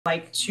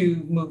like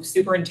to move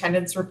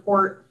superintendent's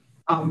report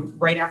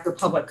right after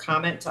public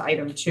comment to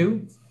item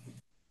 2.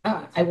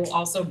 I will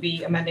also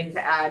be amending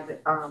to add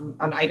on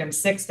item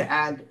 6 to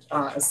add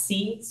a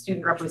C,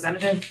 student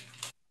representative,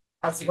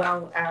 as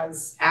well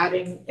as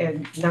adding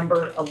in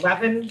number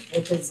 11,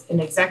 which is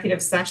an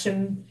executive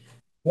session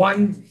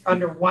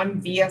under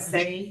 1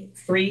 VSA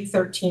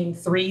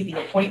 313.3, the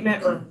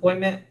appointment or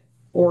employment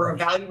or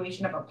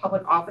evaluation of a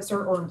public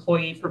officer or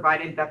employee,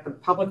 provided that the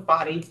public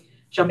body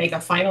shall make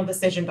a final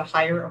decision to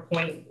hire,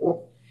 appoint,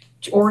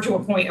 or to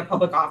appoint a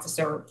public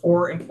officer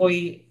or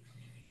employee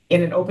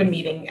in an open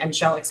meeting, and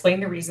shall explain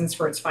the reasons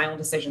for its final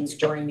decisions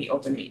during the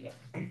open meeting.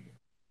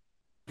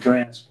 Can I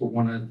ask for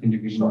one other thing to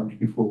be marked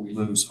before we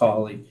lose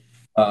Holly?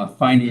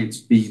 Finance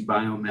B,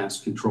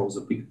 biomass controls,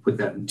 if we could put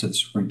that into the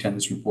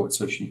superintendent's report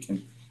so she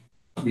can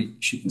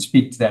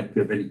speak to that if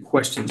you have any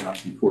questions on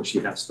it before she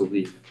has to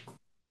leave.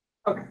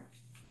 Okay.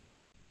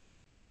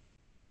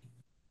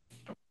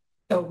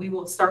 So we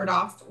will start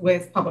off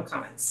with public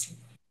comments.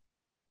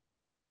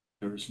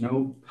 There is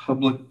no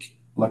public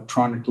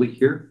electronically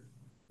here.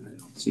 I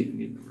don't see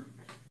any in the room.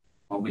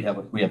 Well, we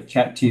have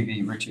Cat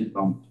TV, Richard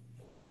Bump.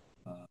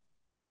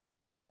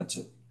 That's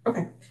it.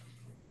 Okay.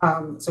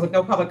 So with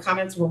no public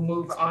comments, we'll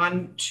move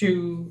on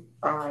to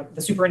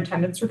the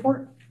superintendent's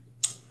report.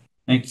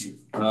 Thank you.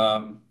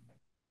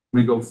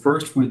 We go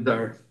first with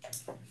our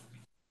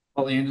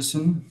Holly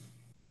Anderson,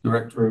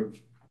 Director of,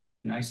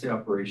 can I say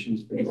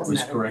operations?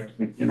 Please correct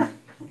me. You know,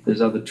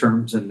 there's other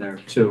terms in there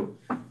too.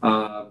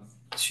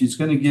 She's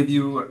going to give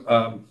you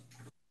a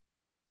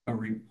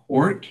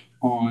report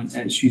on,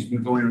 and she's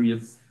been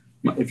going,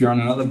 if you're on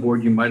another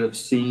board, you might have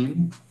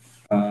seen,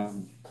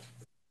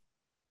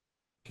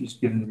 she's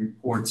given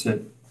reports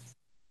at,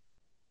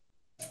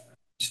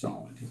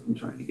 I'm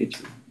trying to get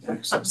you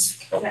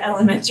access. The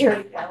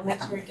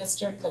elementary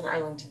district in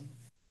Arlington.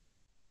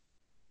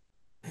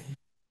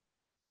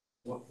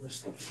 What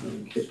was the,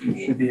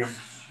 you should be on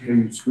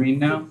your screen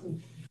now.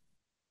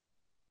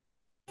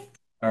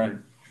 All right.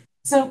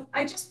 So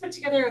I just put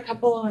together a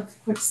couple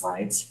of quick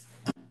slides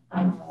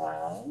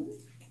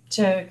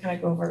to kind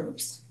of go over.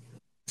 Oops,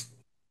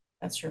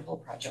 that's your whole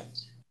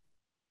project.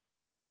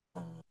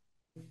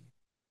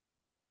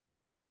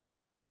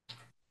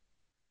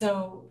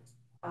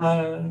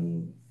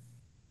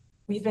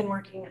 We've been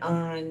working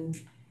on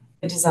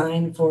the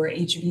design for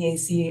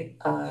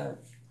HVAC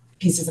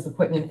pieces of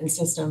equipment and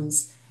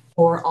systems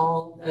for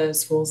all the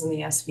schools in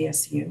the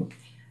SVSU.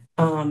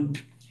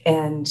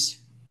 And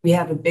we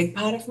have a big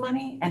pot of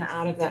money, and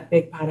out of that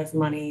big pot of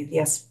money,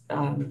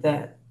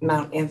 the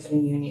Mount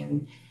Anthony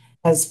Union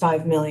has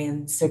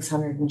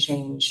 $5,600,000 and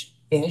change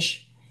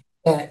ish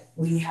that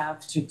we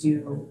have to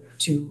do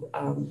to.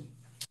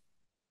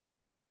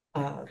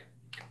 I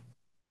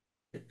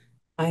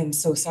am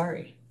so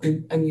sorry.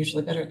 I'm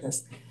usually better at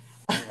this.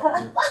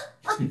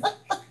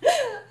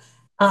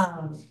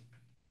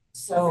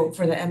 So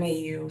for the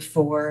MAU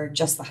for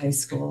just the high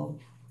school,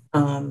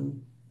 I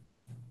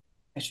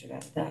should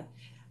add that.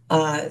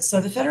 So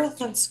the federal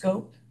fund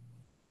scope.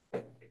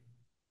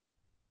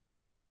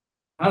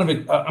 I'm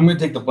going to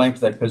take the blame for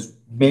that because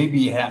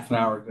maybe half an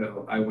hour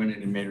ago I went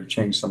in and made her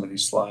change some of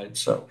these slides,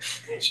 so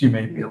she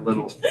may be a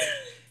little.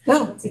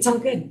 No, it's all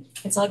good.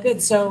 It's all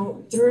good.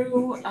 So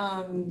through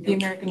the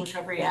American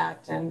Recovery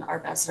Act and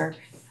ARPESR,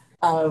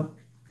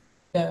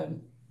 the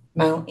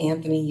Mount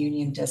Anthony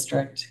Union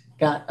District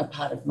got a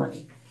pot of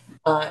money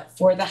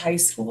for the high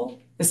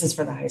school. This is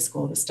for the high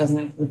school. This doesn't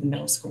include the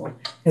middle school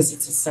because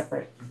it's a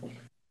separate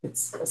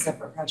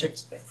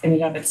project in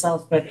and of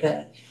itself. But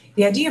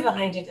the idea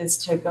behind it is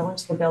to go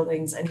into the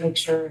buildings and make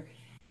sure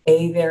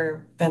A,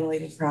 they're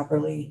ventilated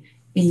properly,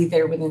 B,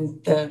 they're within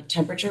the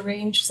temperature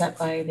range set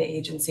by the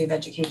Agency of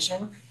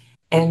Education,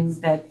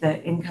 and that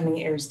the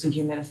incoming air is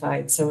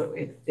dehumidified so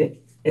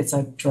it's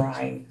a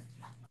dry.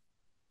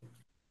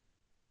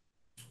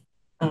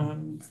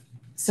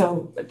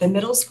 So the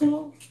middle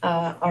school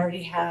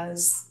already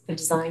has the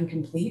design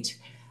complete.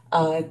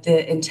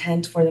 The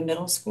intent for the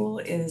middle school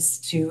is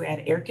to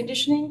add air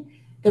conditioning.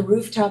 The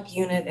rooftop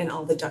unit and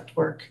all the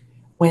ductwork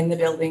when the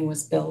building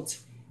was built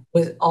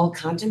was all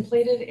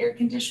contemplated air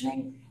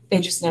conditioning. They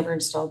just never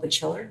installed the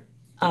chiller.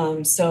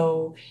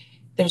 So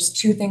there's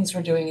two things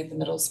we're doing at the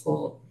middle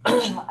school.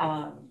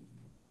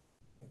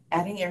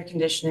 Adding air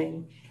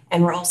conditioning,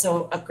 and we're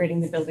also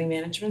upgrading the building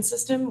management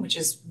system, which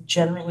is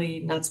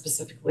generally not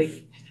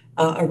specifically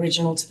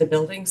original to the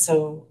building.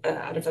 So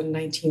out of a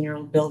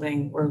 19-year-old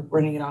building, we're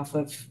running it off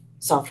of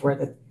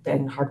software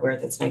and hardware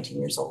that's 19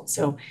 years old.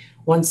 So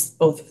once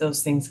both of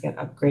those things get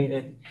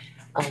upgraded,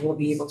 we'll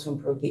be able to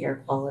improve the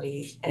air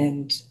quality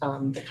and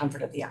the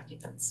comfort of the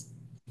occupants.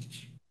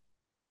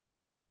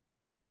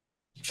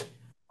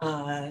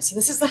 So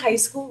this is the high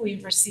school.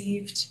 We've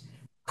received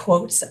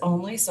quotes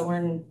only. So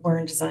we're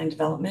in design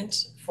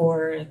development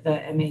for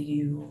the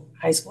MAU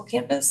high school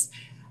campus.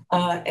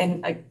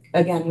 And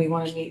again, we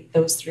want to meet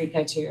those three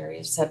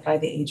criteria set by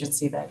the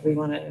agency that we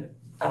want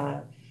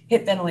to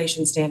hit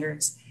ventilation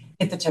standards,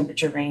 hit the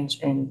temperature range,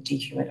 and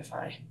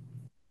dehumidify.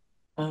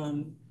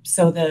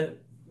 So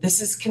This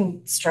is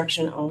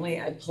construction only.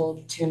 I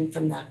pulled Tim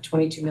from that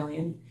 22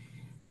 million.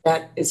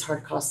 That is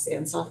hard costs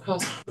and soft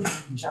costs,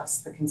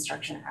 just the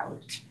construction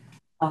out.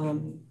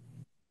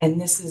 And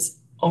this is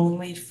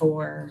only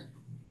for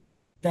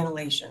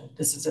ventilation.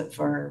 This isn't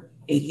for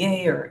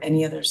ADA or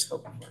any other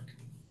scope of work.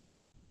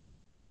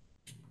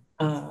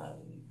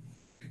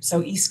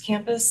 So East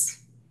Campus,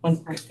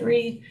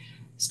 1.3,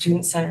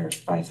 Student Center,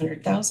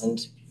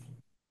 500,000.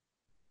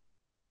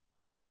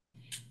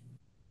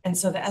 And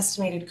so the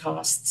estimated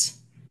costs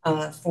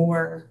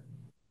to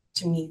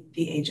meet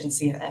the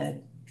agency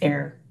ed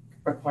air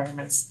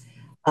requirements,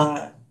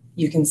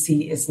 you can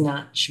see is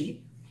not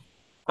cheap.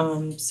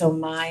 So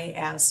my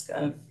ask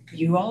of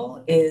you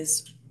all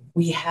is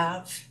we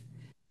have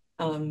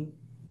a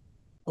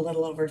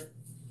little over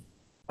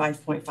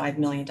 $5.5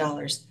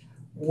 million.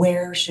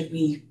 Where should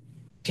we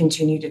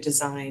continue to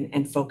design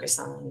and focus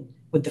on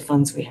with the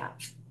funds we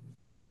have?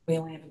 We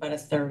only have about a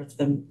third of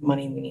the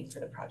money we need for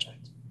the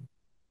project.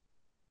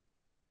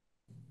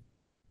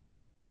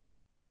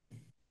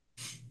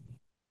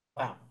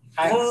 Wow.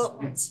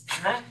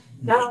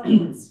 No.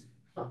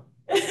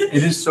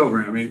 It is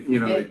sobering. I mean, you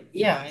know,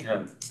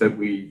 Yeah. that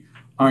we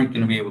aren't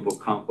going to be able to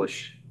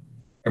accomplish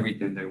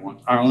everything they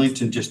want.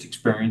 Arlington just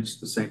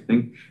experienced the same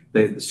thing.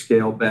 They had to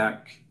scale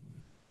back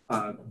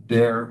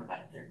there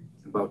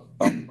about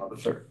a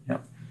third. Yeah.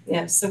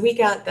 Yeah, so we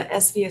got the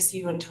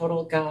SVSU in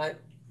total got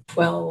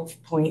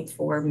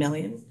 12.4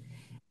 million.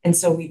 And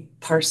so we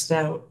parsed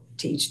out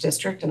to each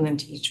district and then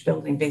to each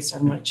building based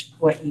on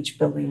what each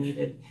building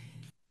needed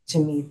to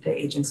meet the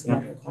agency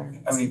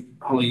requirements. I mean,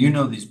 Holly, you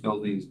know these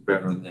buildings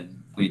better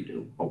than we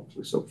do,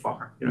 hopefully so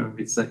far. You know,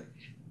 it's like,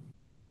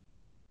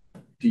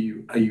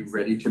 are you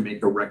ready to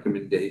make a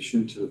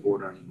recommendation to the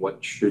board on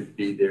what should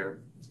be their,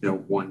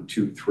 1,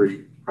 2, 3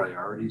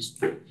 priorities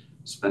to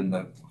spend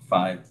the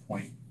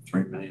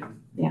 5.3 million?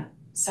 Yeah.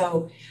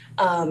 So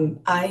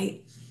I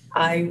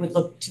would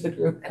look to the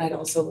group and I'd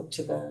also look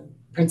to the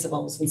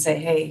principals and say,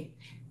 hey,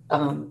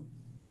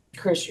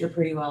 Chris, you're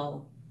pretty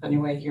well on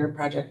your way. Your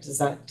project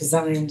is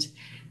designed.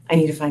 I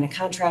need to find a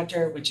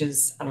contractor, which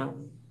has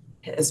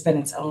been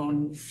its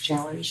own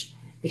challenge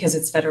because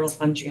it's federal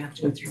funds. You have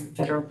to go through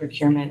federal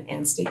procurement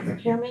and state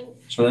procurement.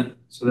 So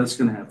that's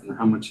going to happen.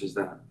 How much is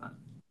that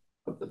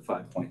of the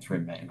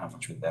 5.3 million? How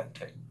much would that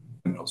take?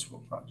 The middle school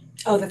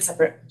project. Oh, that's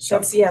separate. So I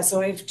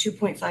have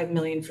 2.5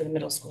 million for the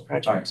middle school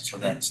project. All right, so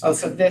that's.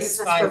 So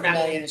this 5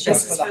 million is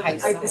just for the high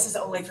school. This is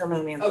only for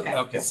Mount Anthony. Okay,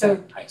 Okay.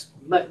 so High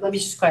school. let me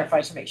just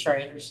clarify to make sure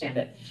I understand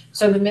it.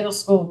 So the middle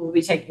school will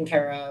be taken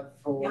care of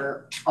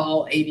for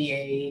all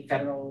ADA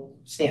federal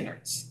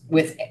standards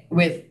with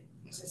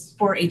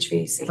For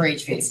HVAC. For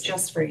HVAC. It's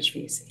just for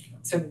HVAC,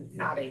 So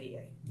not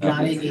ADA.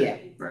 not ADA.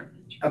 Right.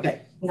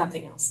 Okay,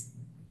 nothing else.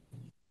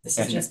 This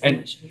is And- just and-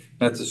 demolition.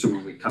 That's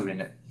assuming we come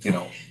in at,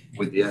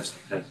 with the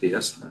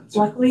estimates.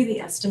 Luckily, the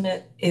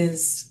estimate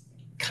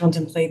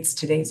contemplates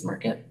today's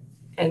market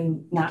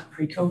and not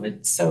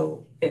pre-COVID,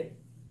 so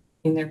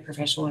they're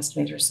professional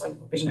estimators, so I'm So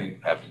hoping you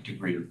have a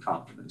degree of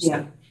confidence.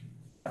 Yeah.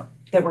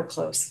 that we're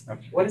close.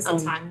 What is the Um,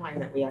 timeline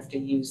that we have to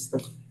use the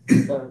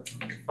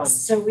funds?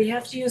 So we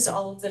have to use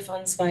all of the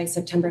funds by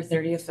September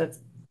 30th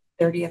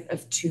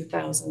of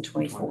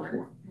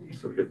 2024.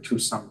 So we have 2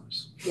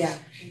 summers. Yeah.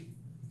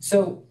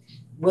 so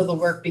will the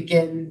work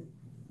begin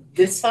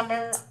this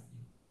summer?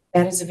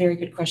 That is a very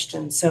good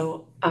question.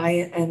 So I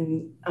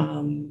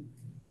am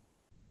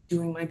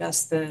doing my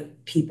best. The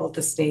people at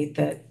the state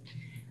that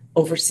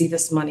oversee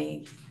this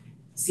money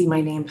see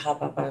my name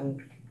pop up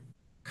on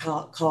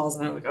calls,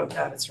 and I'm like, oh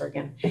God, it's her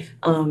again.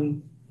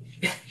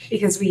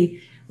 Because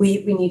we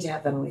need to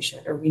have ventilation,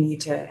 or we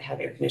need to have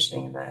air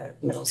conditioning in the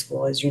middle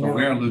school, as you But know.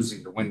 we are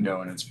losing the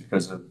window, and it's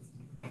because of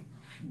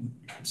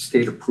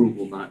state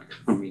approval not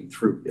coming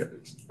through yet.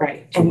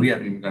 Right. So And we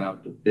haven't even gone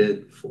out to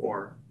bid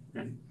for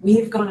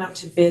we've gone out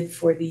to bid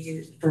for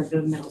the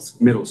middle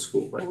school. middle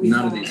school, but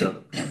none of these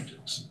other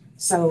projects.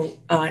 So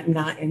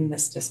not in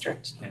this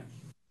district. Yeah.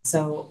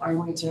 So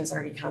Arlington has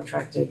already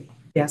contracted.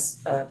 Yes,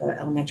 the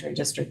elementary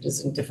district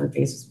is in different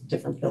phases,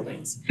 different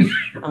buildings.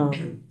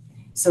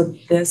 So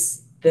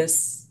this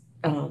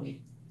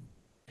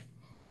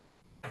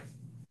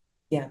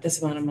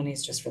amount of money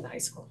is just for the high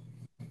school.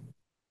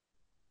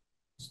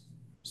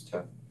 It's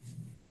tough.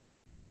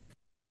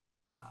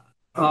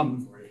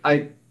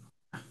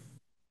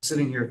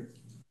 Sitting here,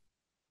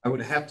 I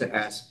would have to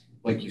ask,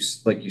 like you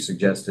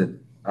suggested,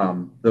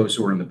 those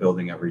who are in the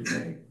building every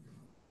day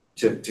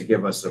to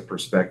give us a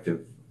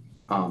perspective.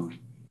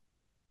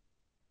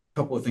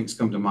 Couple of things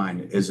come to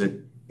mind. Is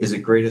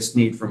it greatest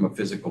need from a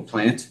physical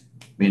plant,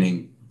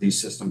 meaning these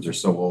systems are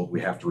so old,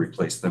 we have to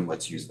replace them,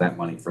 let's use that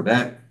money for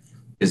that?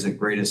 Is it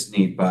greatest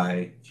need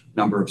by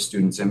number of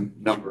students and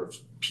number of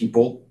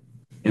people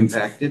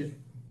impacted?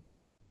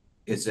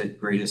 Is it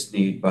greatest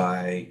need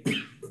by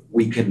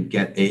we can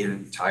get an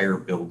entire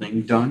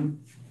building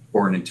done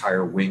or an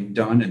entire wing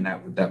done, and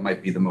that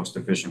might be the most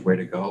efficient way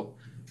to go?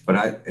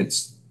 But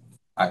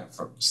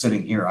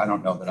sitting here, I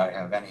don't know that I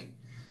have any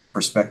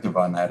perspective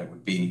on that. It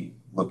would be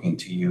looking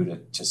to you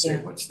to say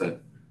Yeah. what's the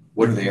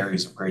what are the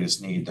areas of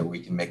greatest need that we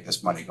can make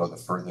this money go the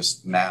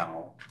furthest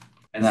now?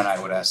 And then I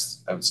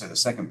would say the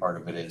second part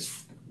of it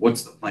is,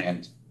 what's the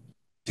plan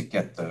to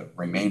get the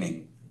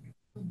remaining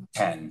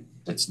 10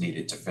 that's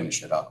needed to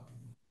finish it up?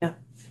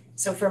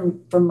 So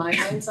from my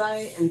mind's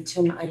eye, and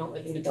Tim, I don't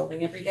live in the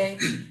building every day,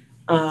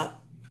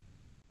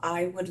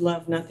 I would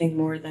love nothing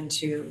more than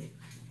to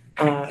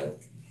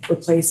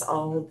replace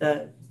all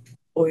the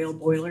oil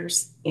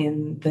boilers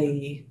in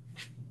the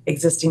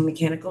existing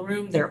mechanical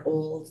room. They're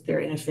old, they're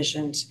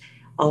inefficient.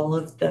 All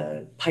of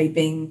the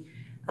piping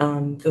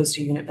goes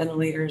to unit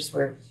ventilators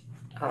where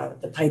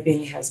the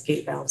piping has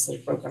gate valves that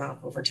have broken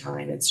off over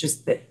time. It's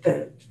just that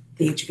the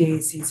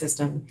HVAC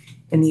system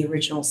in the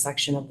original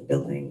section of the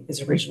building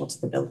is original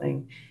to the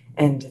building,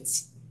 and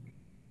it's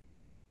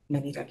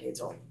many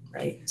decades old,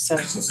 right? So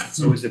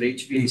So is it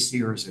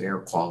HVAC or is it air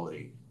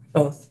quality?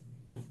 both.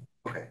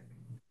 Okay.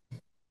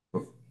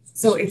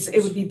 So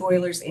it would be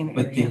boilers and air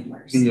But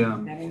handlers. the,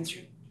 That answer?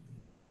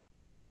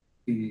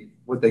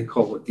 what they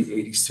call it, the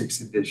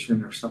 86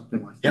 edition or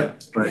something like Yep.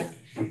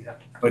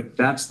 that. But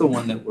that's the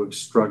one that we've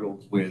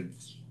struggled with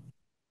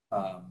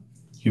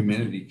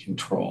humidity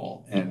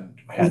control and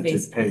had to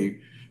pay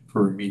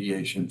for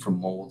remediation for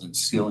mold and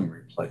ceiling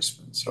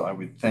replacement. So I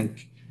would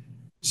think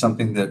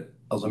something that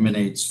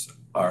eliminates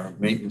our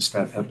maintenance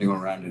staff having to go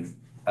around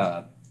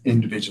and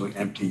individually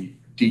empty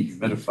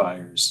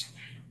dehumidifiers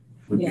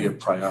would be a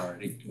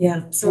priority.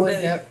 Yeah, so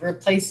Would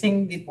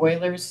replacing the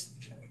boilers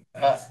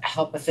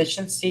help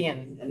efficiency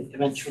and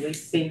eventually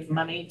save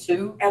money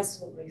too?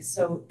 absolutely.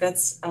 So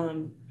that's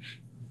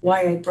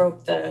why I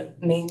broke the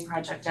main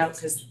project out,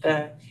 because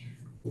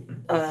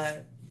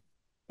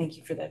thank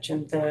you for that,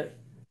 Jim. The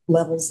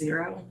level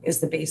 0 is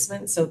the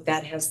basement. So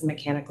that has the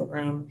mechanical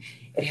room.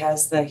 It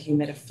has the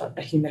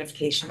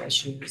humidification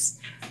issues.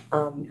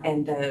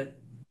 And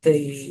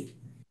the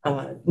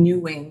new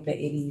wing, the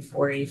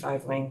 84,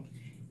 85 wing,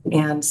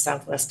 and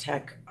Southwest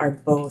Tech are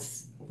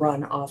both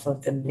run off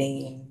of the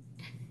main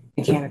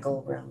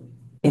mechanical room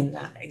in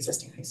that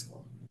existing high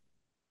school.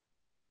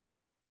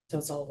 So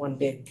it's all one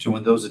big. So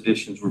when those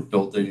additions were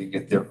built, they didn't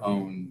get their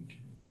own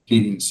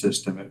heating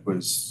system. It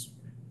was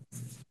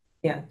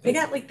Yeah, they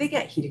got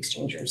heat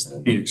exchangers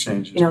and, heat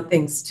exchangers.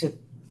 things to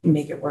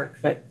make it work,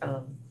 but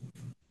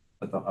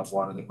But the hot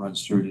water that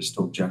runs through it is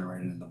still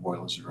generated in the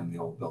boilers that are in the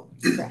old building.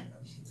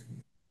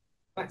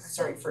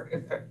 Sorry for,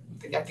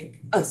 I think,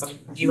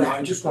 You know,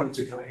 I just wanted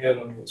to kind of add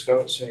on what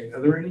Scott was saying.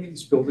 Are there any of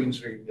these buildings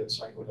that are going to get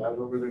cycled out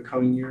over the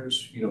coming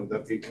years? You know,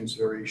 that be a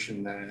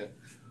consideration that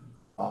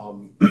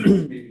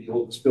maybe the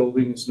oldest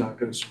building is not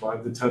going to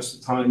survive the test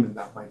of time, and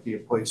that might be a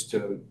place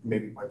to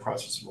maybe by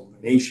process of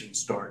elimination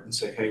start and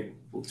say, hey,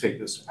 we'll take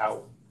this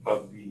out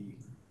of the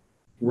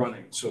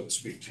running, so to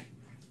speak.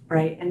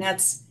 right, and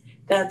that's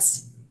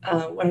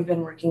what I've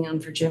been working on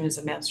for Jim is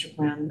a master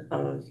plan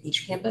of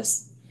each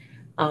campus.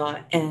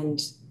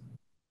 And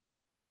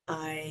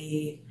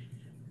I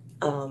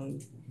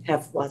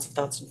have lots of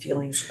thoughts and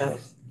feelings about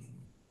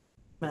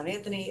Mount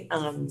Anthony.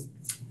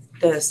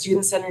 The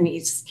student center and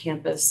East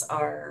Campus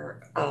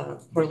are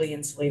poorly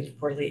insulated,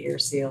 poorly air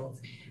sealed,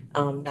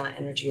 not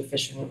energy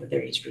efficient with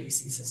their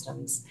HVAC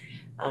systems.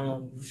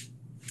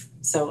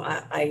 So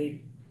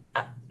I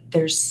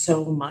there's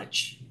so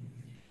much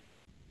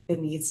that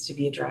needs to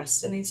be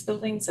addressed in these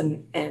buildings,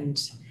 and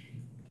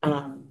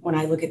when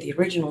I look at the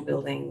original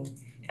building,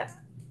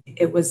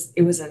 it was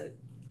a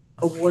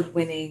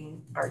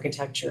award-winning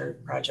architecture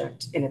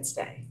project in its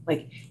day.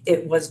 Like,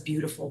 it was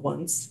beautiful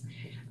once,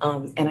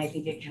 and I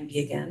think it can be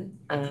again.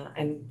 I'm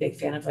a big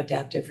fan of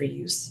adaptive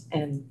reuse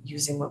and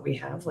using what we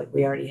have. Like,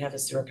 we already have a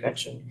sewer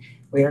connection,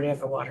 we already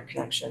have a water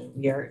connection.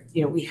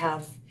 We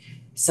have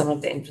some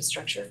of the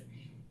infrastructure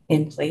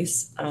in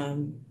place.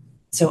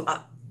 So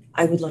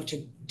I would love to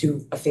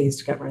do a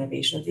phased gut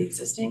renovation of the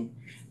existing,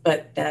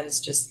 but that is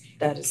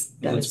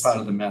Part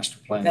of the master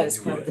plan. that is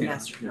you part were- of the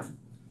master plan.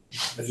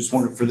 I just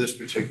wondered for this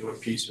particular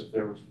piece, if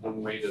there was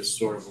one way to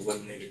sort of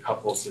eliminate a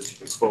couple so that you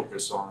could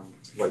focus on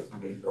like the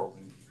main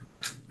building.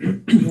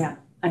 Yeah,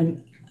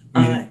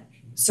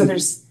 so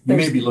there's We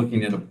may be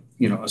looking at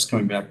us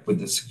coming back with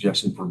the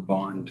suggestion for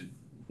bond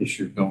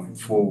issue going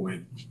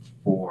forward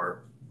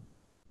for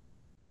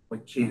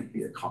what can't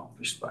be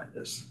accomplished by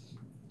this.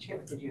 Chair,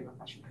 did you have a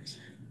question?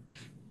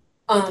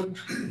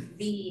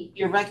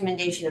 Your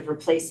recommendation of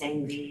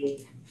replacing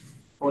the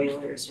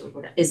boilers or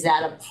whatever, is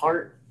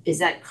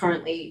that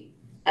currently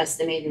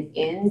estimated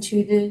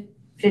into the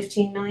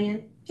 15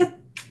 million? Yep.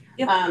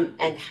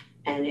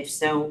 And if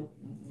so,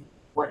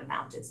 what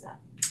amount is that?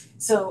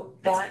 So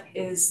that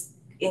is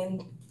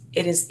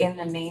it is in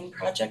the main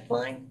project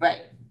line.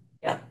 Right.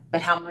 Yeah.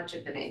 But how much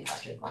of the main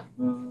project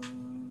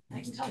line?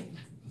 I can tell you.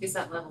 Is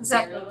that level Is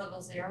that zero? the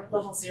level 0?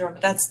 Level 0,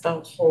 but that's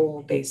the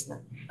whole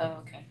basement.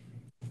 Oh, okay.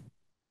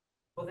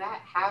 Will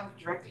that have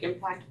direct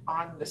impact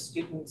on the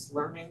students'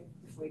 learning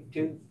if we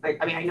do,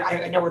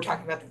 I know we're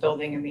talking about the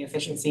building and the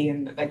efficiency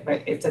and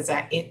but if does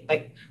that,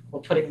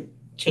 will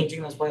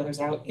changing those boilers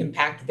out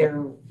impact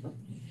their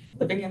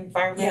living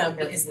environment? Yeah, or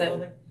their because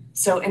building?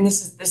 So, and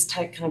this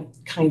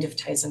kind of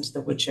ties into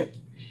the wood chip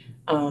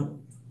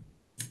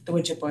the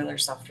wood chip boiler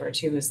software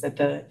too, is that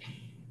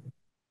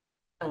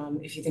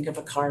if you think of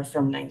a car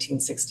from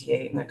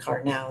 1968 and a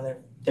car now,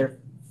 they're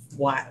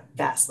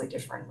vastly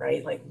different,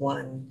 right? Like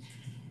one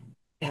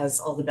has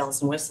all the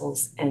bells and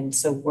whistles, and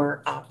so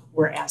we're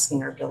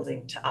asking our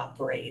building to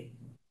operate.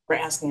 We're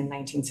asking a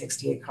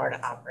 1968 car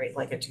to operate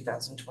like a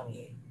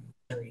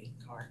 2023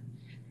 car,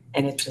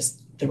 and it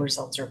just the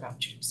results are about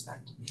what you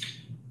expect.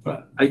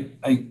 But I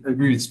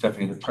agree with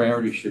Stephanie. The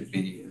priority should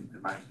be,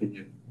 in my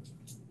opinion,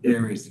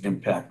 areas that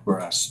impact where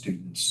our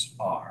students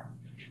are.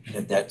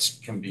 And that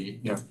can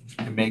be,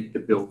 to make the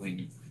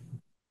building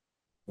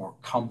more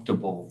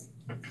comfortable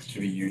to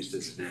be used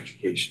as an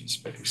education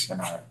space,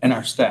 and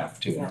our staff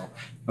too. Yeah.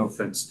 No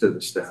offense to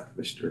the staff,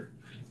 Mr.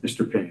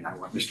 Payne. I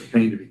want Mr.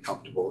 Payne to be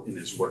comfortable in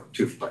his work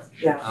too, but.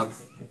 Yeah.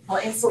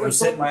 Well, and so Come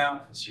sit in my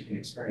office, you can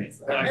experience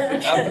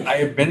that. I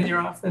have been in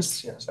your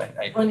office, yes,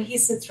 when he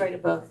sits right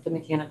above the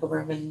mechanical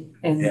room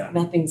and Yeah.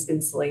 nothing's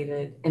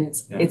insulated and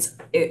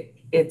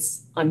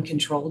it's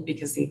uncontrolled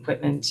because the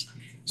equipment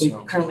we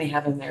So- currently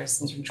have in there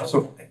is uncontrolled.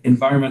 So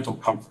environmental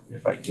comfort,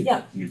 if I could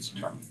Yeah. use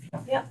the term.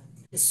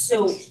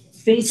 So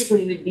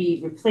basically we'd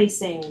be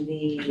replacing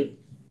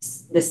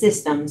the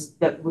systems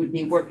that would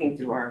be working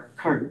through our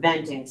current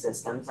venting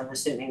systems. I'm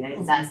assuming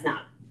that that's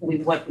not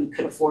what we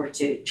could afford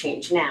to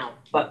change now.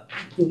 But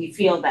do we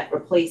feel that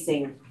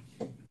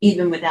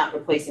even without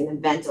replacing the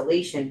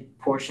ventilation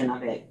portion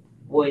of it,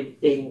 would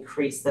it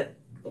increase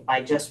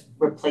by just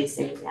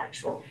replacing the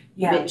actual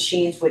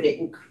machines, would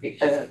it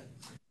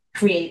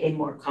create a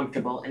more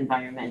comfortable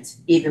environment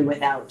even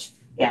without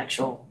the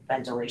actual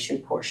ventilation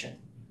portion?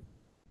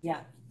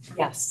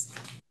 Yes.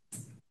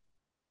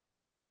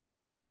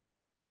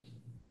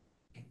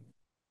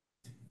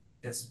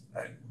 Yes,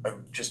 I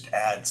would just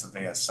add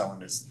something as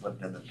someone who's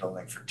lived in the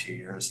building for 2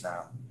 years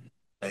now.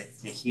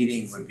 The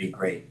heating would be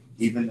great.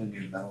 Even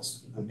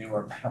the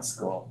newer middle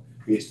school,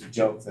 we used to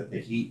joke that the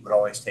heat would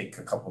always take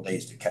a couple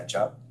days to catch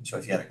up. So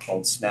if you had a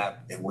cold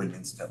snap, it wouldn't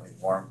instantly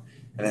warm.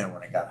 And then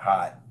when it got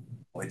hot,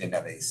 we didn't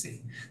have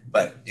AC,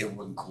 but it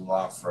wouldn't cool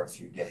off for a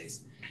few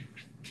days.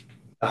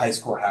 The high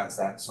school has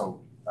that,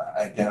 so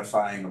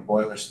identifying a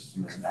boiler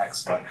system is an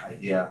excellent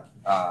idea.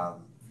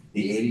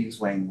 The 80s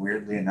wing,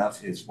 weirdly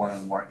enough, is one of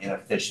the more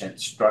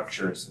inefficient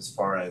structures as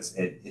far as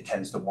it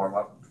tends to warm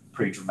up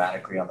pretty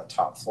dramatically on the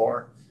top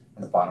floor,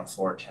 and the bottom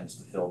floor tends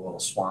to feel a little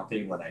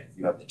swampy when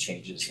you have the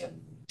changes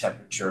in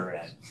temperature.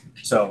 And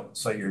so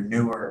your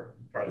newer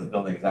part of the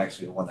building is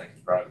actually the one that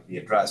can probably be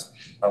addressed.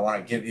 I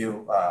want to give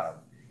you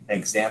an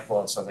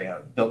example of something. A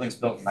building's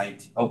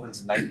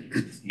opens in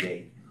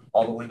 1968.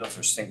 All the windows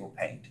are single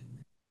paned.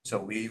 So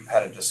we've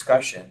had a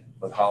discussion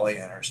with Holly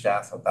and her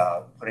staff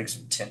about putting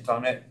some tint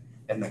on it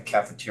in the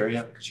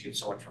cafeteria, because you get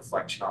so much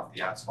reflection off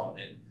the asphalt,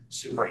 it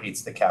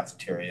superheats the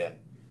cafeteria.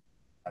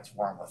 That's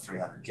warm with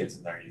 300 kids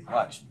in there eating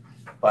lunch.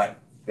 But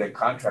the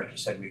contractor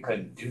said we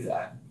couldn't do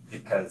that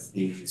because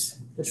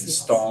these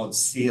installed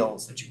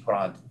seals that you put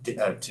on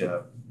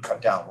to cut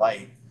down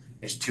light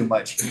is too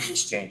much heat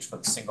exchange for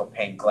the single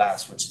pane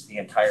glass, which is the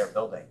entire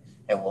building.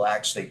 It will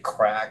actually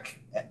crack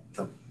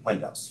the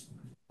windows,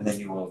 and then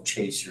you will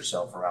chase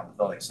yourself around the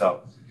building.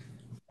 So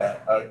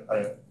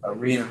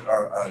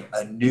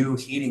a new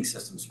heating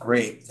system is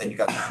great. Then you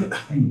got the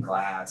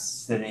glass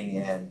sitting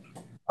in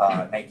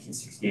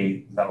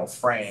 1968 metal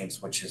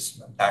frames, which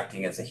is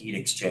acting as a heat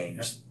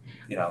exchange.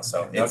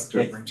 So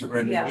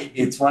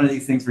it's one of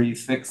these things where you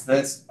fix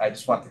this. I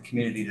just want the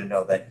community to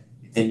know that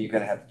then you're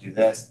going to have to do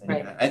this,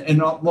 and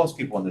most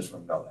people in this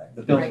room know that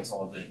the building's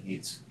all that it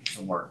needs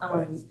some work.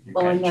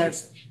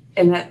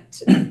 And that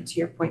to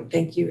your point,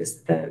 thank you,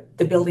 is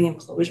the building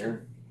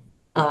enclosure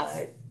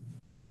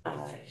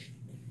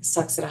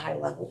sucks at a high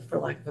level, for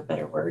lack of a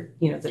better word.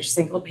 There's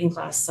single pane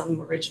glass, some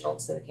original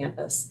to the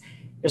campus.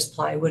 There's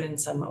plywood in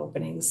some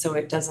openings, so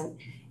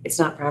it's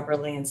not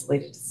properly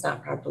insulated, it's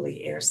not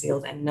properly air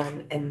sealed,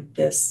 and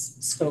this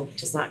scope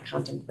does not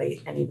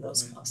contemplate any of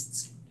those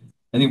costs.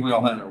 I think we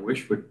all had our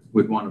wish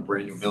would want a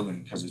brand new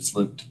building because it's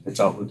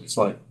outlived its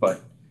life.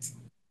 But,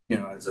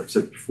 as I've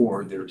said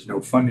before, there's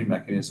no funding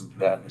mechanism for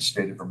that in the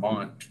state of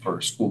Vermont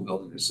for school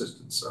building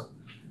assistance. So,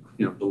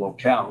 the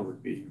locale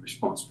would be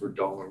responsible for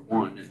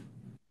 $1, and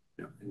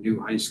a new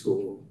high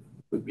school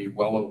would be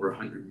well over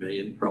 100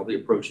 million, probably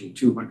approaching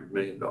 $200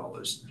 million.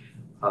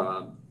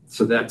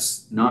 So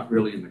that's not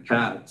really in the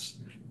cards.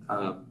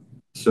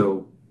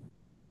 So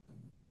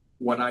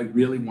what I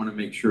really want to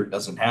make sure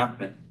doesn't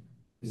happen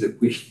is that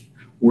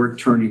we're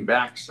turning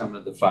back some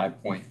of the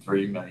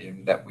 5.3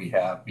 million that we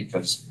have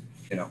because,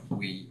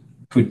 we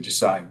couldn't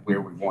decide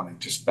where we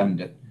wanted to spend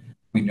it.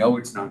 We know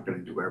it's not going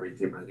to do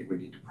everything, but I think we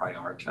need to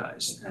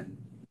prioritize and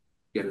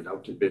get it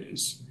out to bid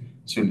as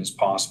soon as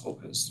possible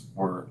because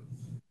we're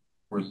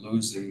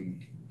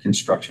losing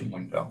construction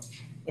window.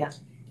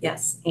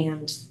 Yes,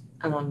 and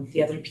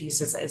the other piece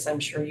is, as I'm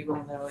sure you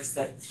all know, is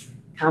that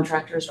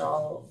contractors are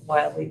all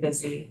wildly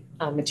busy.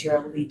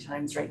 Material lead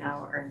times right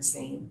now are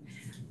insane.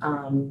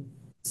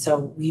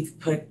 So we've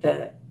put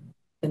the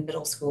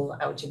middle school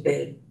out to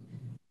bid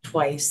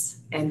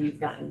twice and we've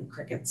gotten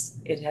crickets.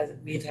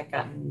 We've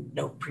gotten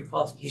no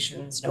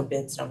pre-qualifications, no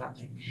bids, no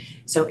nothing.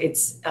 So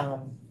it's a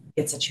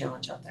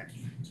challenge out there.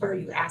 So are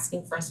you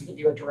asking for us to give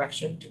you a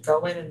direction to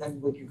go in, and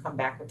then would you come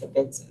back with the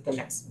bids at the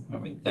next? I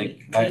would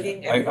think,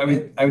 Meeting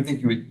and- I would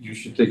think you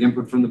should take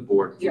input from the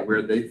board, Yeah.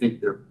 where they think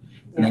they're,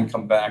 and then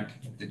come back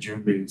at the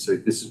June meeting and say,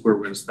 this is where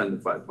we're gonna spend the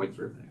 5.3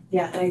 million.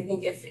 Yeah, and I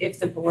think if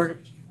the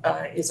board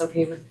is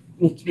okay with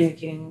me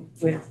communicating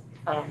with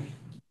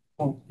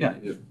Yeah,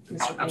 Mr.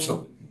 Payne.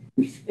 absolutely.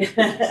 You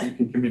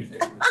can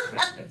communicate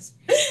with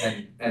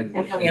and And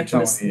coming up to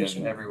this Tony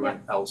mission. and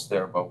everyone else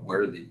there about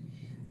where the,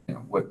 you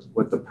know,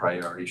 what the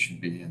priority should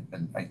be,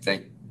 and I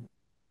think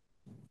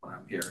what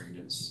I'm hearing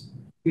is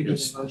You need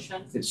Yes. a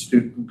motion? it's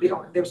student,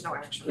 There's no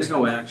action. there's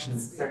no action,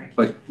 Right.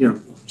 but, you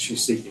know,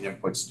 she's seeking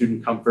input,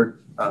 student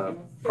comfort,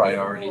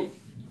 priority.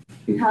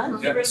 Huh?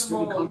 Yeah,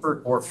 student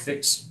comfort or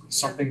fix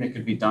something that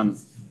could be done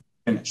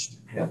finished.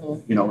 Yeah.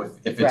 You know, if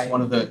it's Right.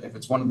 one of the other Check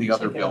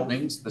it out.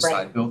 buildings, the Right.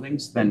 side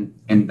buildings, then,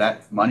 and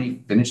that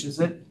money finishes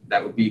it,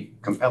 that would be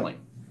compelling.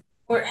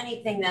 Or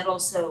anything that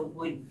also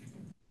would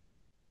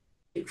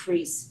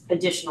decrease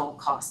additional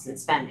costs and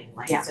spending,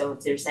 like, Yeah. so if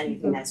there's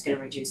anything that's gonna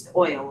reduce the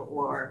oil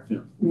or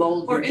Yeah.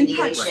 mold Or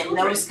impact remediation,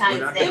 children. those kind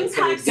We're of not gonna things.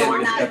 say So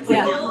we're not,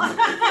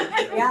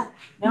 again. Yeah,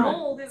 no,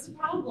 Mold is a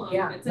problem.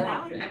 Yeah, It's an no.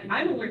 allergy.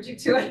 I'm allergic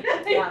to it.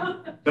 Yeah.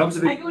 That was a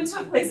I big, go into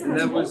a place that and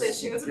has a that mold was,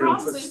 issue. It's a you know,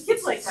 problem. for There's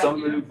kids like that. some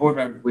of the new board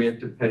members, we had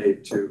to pay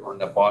to, on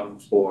the bottom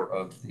floor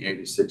of the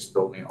 86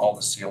 building, all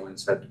the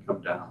ceilings had to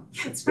come down.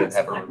 It's We had to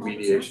have a black mold,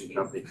 it's remediation nasty.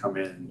 company come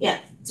in. Yeah,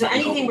 so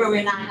anything where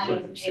we're not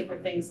having to pay for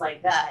things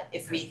like that,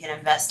 if we can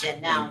invest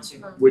in now to.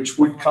 Which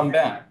would come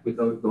back with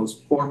those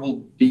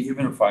portable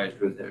dehumidifiers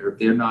were there, if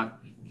they're not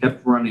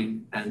kept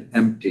running and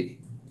empty,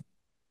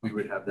 we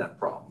would have that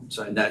problem.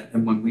 So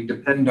and when we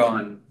depend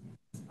on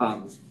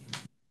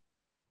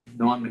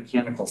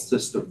non-mechanical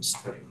systems,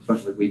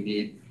 especially we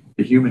need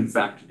the human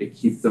factor to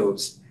keep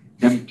those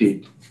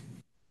emptied.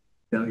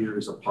 Failure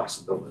is a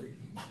possibility.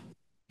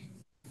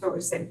 So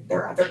is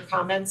there other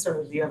comments,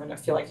 or do you have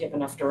enough, feel like you have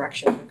enough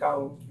direction to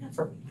go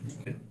for?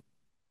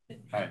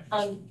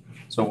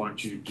 So why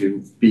don't you do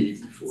B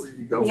before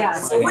you go? yeah,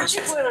 so Fire- what's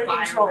your boiler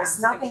controls?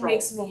 biomass Nothing controls.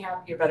 makes me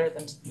happier better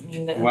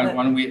than. Why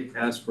don't we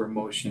ask for a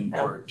motion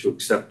or to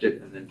accept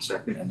it and then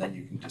second, and then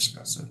you can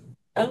discuss it.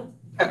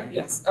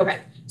 Yes, okay.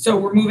 So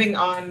we're moving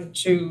on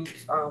to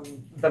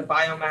the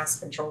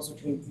biomass controls,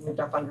 which we moved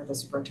up under the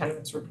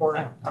superintendent's report.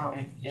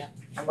 Yeah.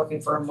 I'm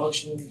looking for a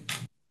motion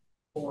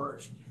to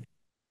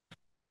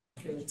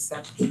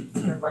accept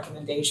the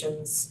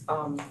recommendations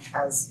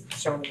as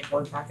shown in the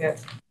board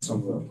packet. So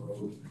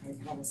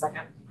Can I have a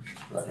second?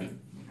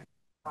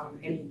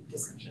 Any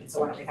discussion? So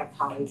why don't we have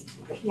Polly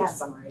give Yeah. the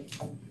summary?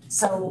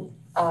 So,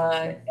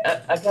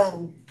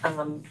 again,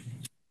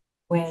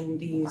 when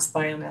these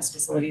biomass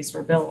facilities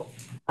were built,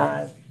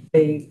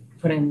 they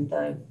put in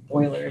the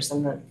boilers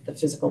and the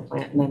physical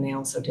plant, and then they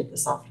also did the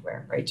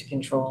software, right, to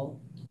control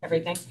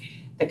everything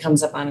that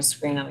comes up on a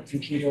screen on a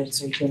computer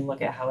so you can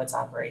look at how it's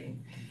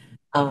operating.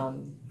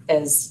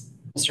 As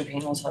Mr.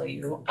 Payne will tell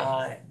you,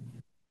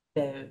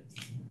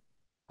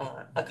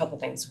 a couple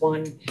things.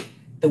 One,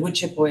 the wood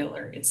chip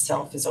boiler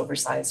itself is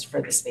oversized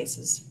for the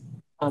spaces.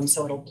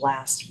 So it'll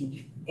blast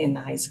heat in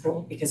the high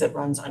school because it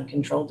runs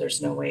uncontrolled.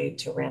 There's no way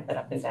to ramp it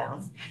up and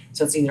down.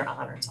 So it's either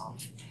on or it's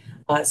off.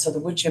 So the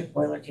wood chip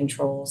boiler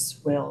controls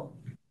will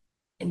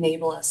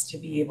enable us to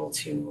be able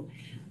to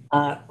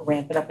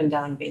ramp it up and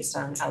down based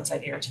on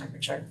outside air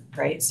temperature,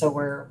 right? So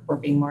we're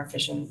being more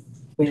efficient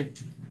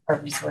with our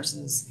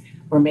resources.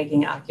 We're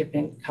making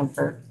occupant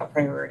comfort a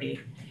priority.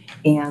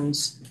 And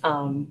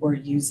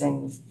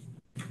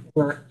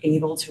we're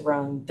able to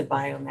run the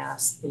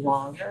biomass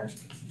longer.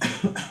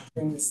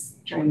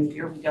 During the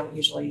year, we don't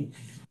usually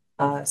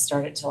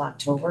start it till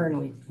October,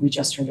 and we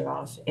just turned it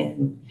off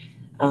in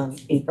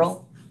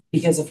April.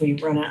 Because if we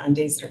run it on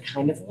days that are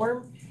kind of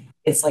warm,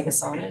 it's like a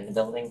sauna in the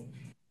building.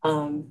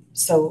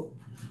 So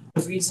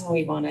the reason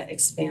we want to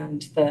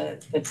expand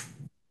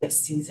the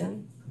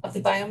season of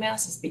the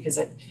biomass is because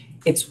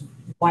it's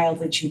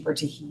wildly cheaper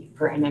to heat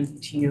per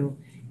MMBTU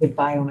with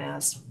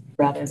biomass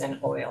rather than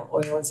oil.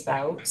 Oil is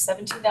about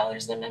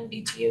 $17 an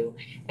MMBTU,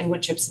 and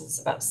wood chips is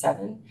about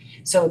 $7.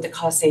 So the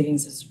cost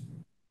savings is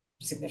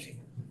significant.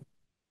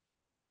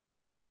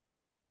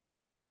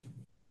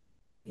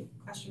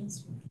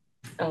 Questions?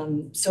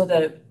 So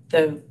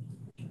the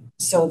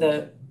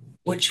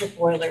wood chip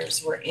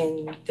boilers were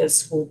in the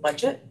school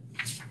budget,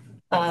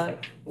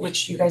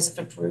 which you guys have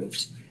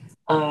approved.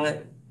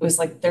 It was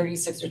like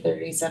 $36 or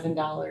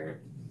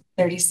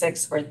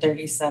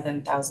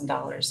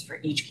 $37,000 for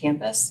each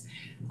campus.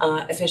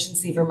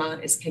 Efficiency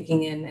Vermont is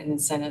kicking in an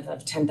incentive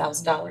of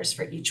 $10,000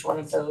 for each one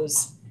of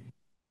those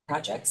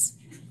projects.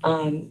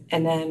 And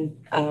then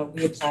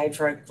we applied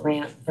for a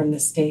grant from the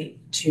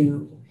state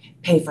to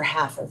pay for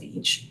half of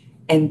each.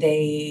 And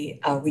we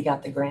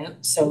got the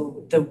grant.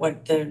 So the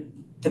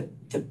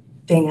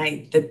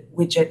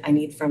widget I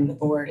need from the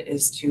board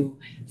is to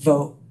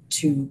vote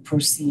to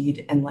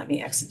proceed and let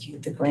me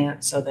execute the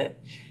grant so that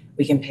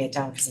we can pay it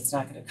down because it's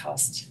not gonna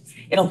cost,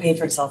 it'll pay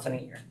for itself in a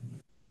year.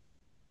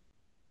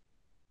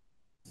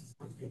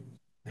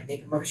 I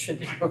make a motion.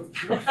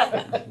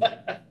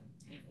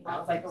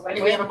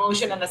 We have a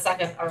motion and a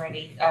second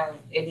already.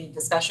 Any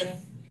discussion?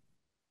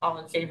 All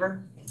in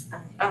favor?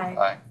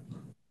 Aye.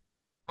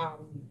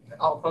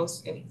 All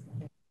opposed? Any?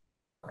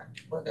 All right,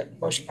 we're good.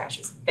 Motion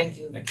passes. Thank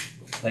you.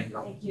 Thank you.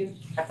 Thank you.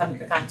 Have fun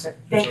with the concert.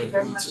 Thank you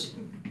very much.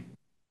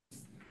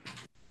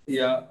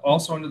 Yeah,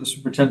 also under the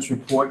superintendent's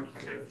report,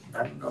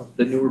 I don't know if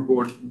the newer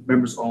board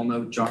members all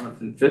know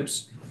Jonathan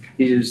Phipps.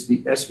 He is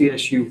the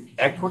SVSU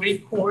Equity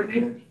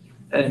Coordinator,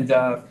 and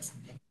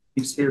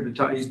he's here to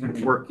tell you he's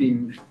been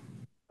working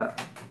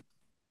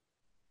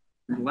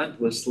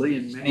relentlessly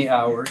and many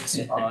hours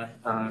on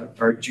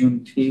our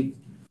Juneteenth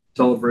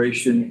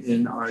celebration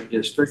in our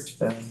district.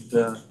 And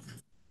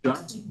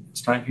John,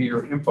 it's time for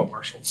your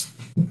infomercials.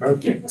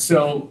 Okay,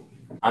 so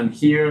I'm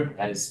here,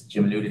 as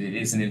Jim alluded, it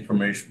is an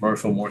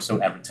infomercial, more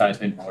so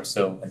advertisement, more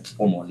so a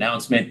formal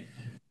announcement.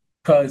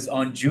 Because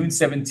on June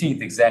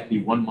 17th,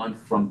 exactly 1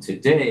 month from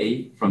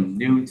today, from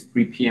noon to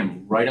 3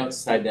 p.m., right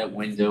outside that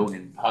window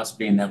and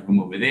possibly in that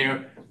room over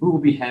there, we will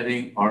be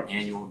having our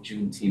annual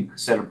Juneteenth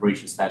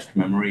celebration /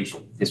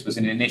 commemoration. This was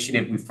an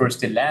initiative we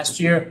first did last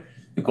year.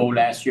 The goal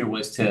last year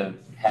was to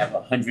have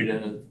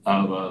 100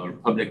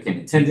 of public in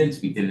attendance.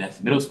 We did it at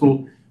the middle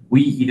school.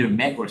 We either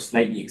met or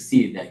slightly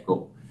exceeded that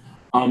goal.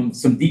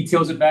 Some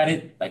details about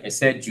it, like I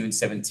said, June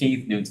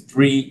 17th, noon to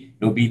 3.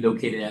 It'll be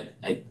located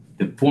at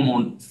the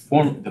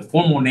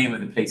formal name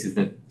of the place is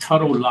the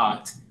Tuttle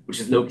Lot, which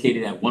is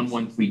located at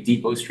 113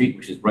 Depot Street,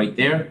 which is right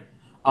there.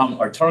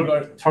 Our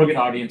target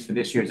audience for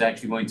this year is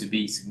actually going to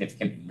be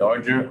significantly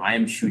larger. I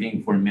am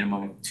shooting for a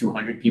minimum of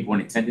 200 people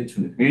in attendance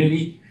from the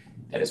community.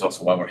 That is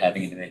also why we're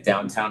having it in a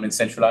downtown and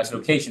centralized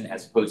location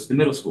as opposed to the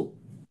middle school.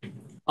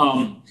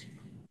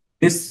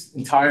 This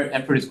entire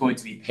effort is going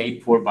to be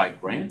paid for by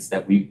grants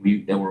that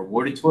were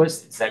awarded to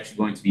us. It's actually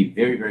going to be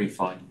very, very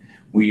fun.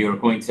 We are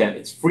going to have,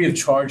 it's free of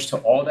charge to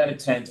all that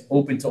attend,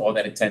 open to all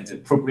that attend,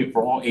 appropriate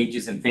for all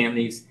ages and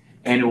families,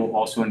 and it will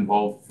also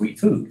involve free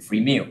food,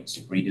 free meals,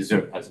 free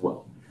dessert as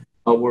well.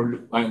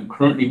 I'm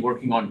currently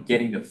working on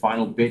getting the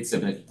final bits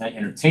of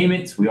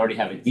entertainment. We already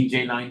have a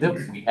DJ lined up.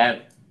 We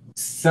have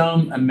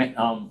some,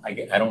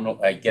 I don't know,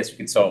 I guess we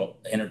could call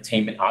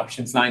entertainment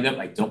options lined up.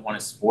 I don't want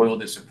to spoil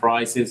the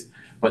surprises,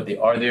 but they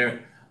are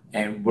there.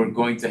 And we're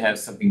going to have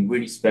something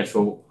really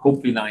special,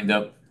 hopefully lined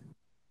up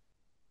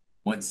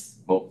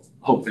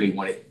hopefully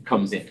when it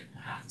comes in.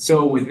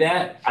 So with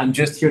that, I'm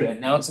just here to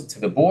announce it to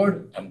the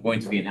board. I'm going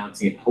to be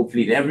announcing it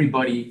hopefully to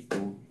everybody who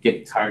will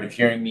get tired of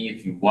hearing me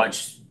if you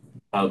watch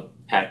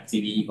PAC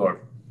TV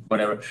or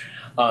whatever.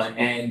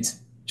 And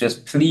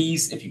just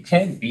please, if you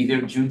can, be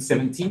there June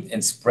 17th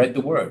and spread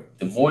the word.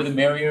 The more the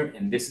merrier,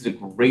 and this is a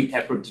great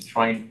effort to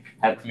try and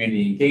have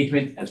community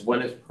engagement as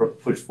well as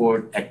push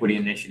forward equity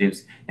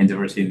initiatives and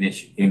diversity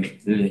and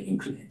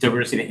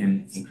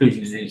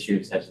inclusion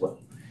initiatives as well.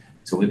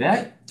 So with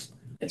that,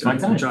 it's my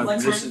time. John,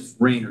 this is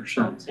rain or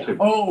shine.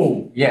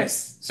 Oh,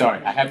 yes,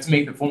 sorry, I have to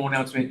make the formal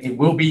announcement. It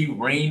will be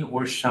rain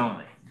or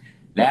shine.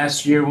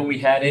 Last year when we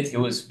had it, it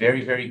was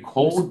very, very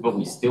cold, but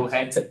we still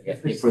had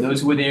to, for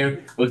those who were there,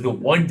 it was the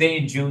one day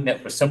in June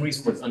that for some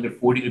reason was under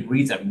 40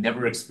 degrees. I've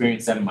never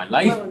experienced that in my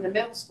life. Well, in the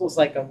middle school's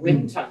like a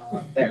wind tunnel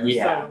up there,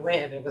 Yeah. so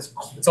wind, it was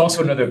cold. It's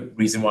also another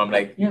reason why I'm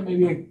like,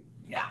 maybe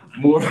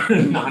more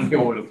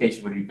non-hill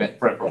location would be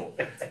preferable.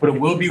 But it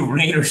will be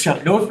rain or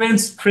shine. No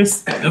offense,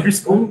 Chris, I love your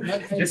school.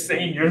 Just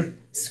saying your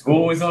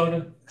school is on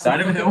the side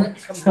of a hill.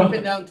 Come up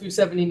and down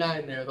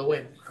 279 there, the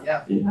wind.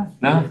 Yeah.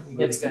 No,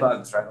 It's the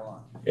buttons right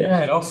along. yeah,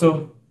 it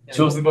also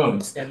chills the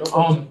bones. Yeah, no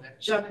problem there.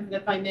 Jonathan,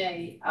 if I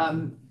may,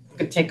 I'm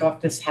gonna take off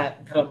this hat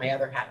and put on my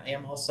other hat. I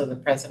am also the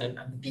president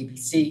of the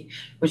BBC,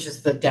 which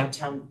is the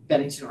Downtown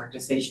Bennington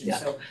organization. Yeah.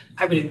 So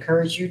I would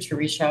encourage you to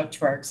reach out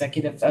to our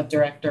executive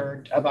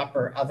director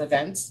of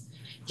events,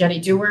 Jenny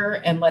Dewar,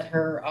 and let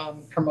her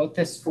promote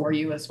this for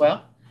you as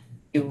well.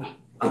 You,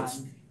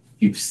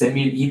 You send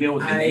me an email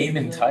with the I name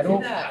and will do title,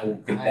 that. I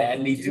will I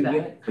gladly will do do that.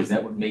 that, because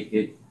that would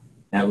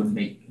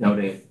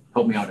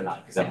help me out a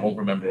lot, because I won't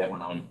remember that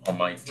when I'm on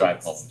my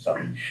drive home,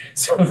 sorry.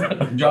 So,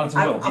 Johnson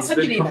I'll will. He's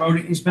send you been an email.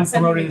 promoting, he's been I'll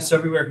send you an promoting this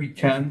everywhere he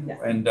can,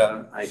 Yeah. and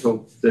I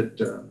hope that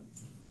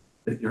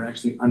you're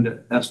actually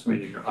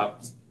underestimating your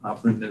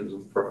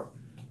optimism for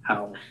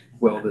how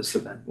well this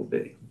event will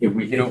be. if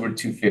we hit over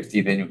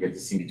 250, then you'll get to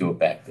see me do it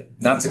back then.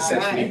 Not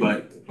successfully,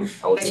 but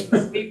I will do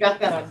it. We've got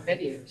that on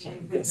video,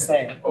 you can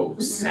say. Oh,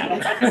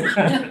 snap.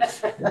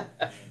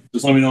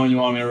 Just let me know when you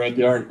want me to write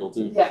the article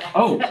too. Yeah.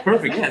 Oh,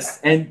 perfect,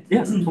 yes. And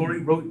yes, Tori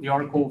wrote the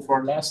article for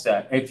our last,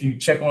 if you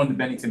check on the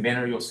Bennington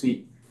banner, you'll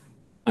see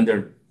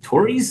under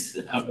Tori's,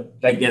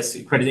 I guess,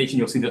 accreditation,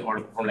 you'll see the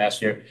article from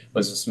last year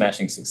was a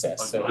smashing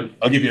success. So,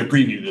 I'll give you a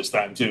preview this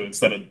time too,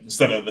 instead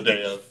of the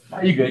day of.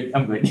 are you good?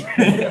 I'm good.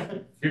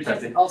 You're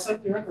trusting. Also,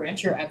 if you're a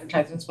grant, your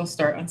advertisements will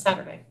start on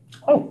Saturday.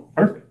 Oh,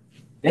 perfect.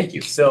 Thank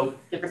you. So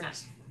Different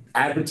house.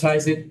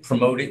 advertise it,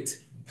 promote it.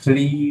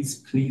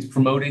 Please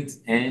promote it.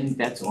 And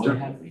that's all I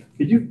have for you.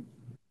 Could you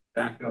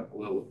back up a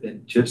little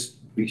and just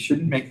we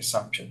shouldn't make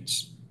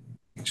assumptions.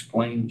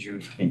 Explain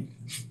Juneteenth.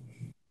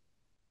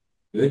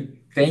 Good,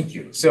 thank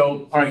you.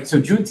 So, all right,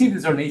 so Juneteenth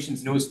is our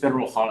nation's newest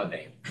federal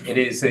holiday. It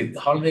is a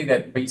holiday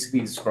that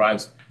basically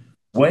describes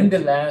when the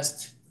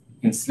last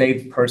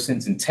enslaved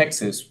persons in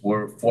Texas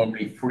were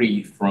formally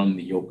freed from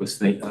the yoke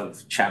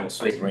of chattel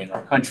slavery in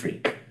our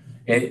country.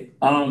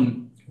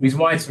 Reason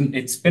why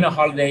it's been a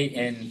holiday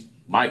in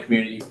my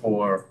community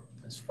for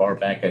as far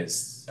back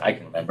as I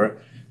can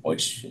remember,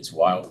 which is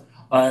wild.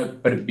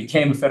 But it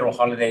became a federal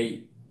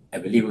holiday, I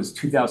believe it was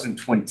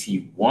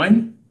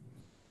 2021.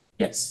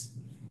 Yes,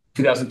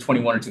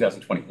 2021 or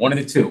 2020, one of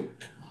the two.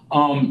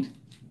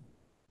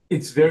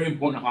 It's a very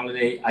important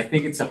holiday. I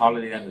think it's a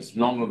holiday that was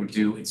long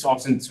overdue. It's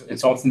often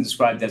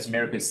described as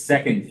America's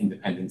second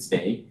Independence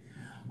Day.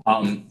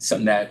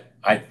 Something that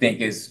I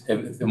think is,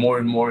 the more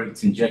and more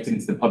it's injected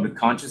into the public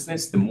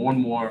consciousness, the more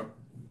and more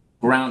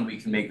ground we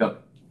can make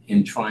up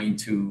in trying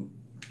to,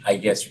 I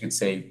guess you could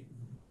say,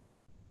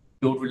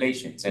 build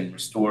relations and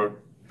restore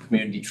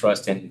community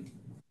trust and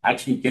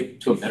actually get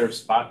to a better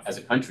spot as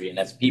a country and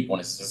as people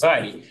and as a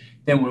society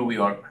than where we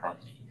are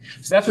currently.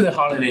 So that's what the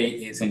holiday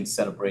is in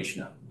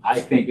celebration of. I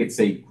think it's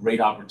a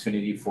great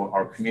opportunity for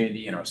our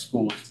community and our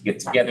schools to get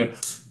together.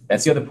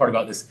 That's the other part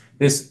about this.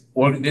 This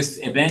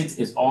event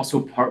is also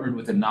partnered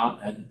with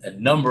a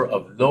number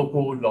of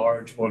local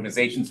large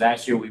organizations.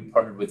 Last year, we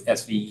partnered with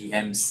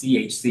SVEM,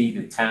 CHC,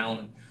 the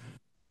town,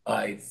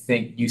 I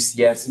think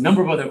UCS, a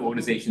number of other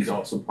organizations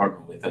also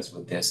partner with us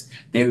with this.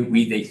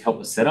 They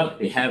help us set up.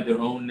 They have their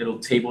own little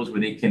tables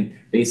where they can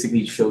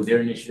basically show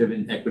their initiative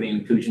and equity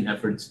and inclusion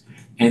efforts.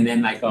 And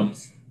then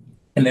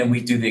and then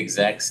we do the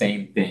exact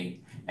same thing.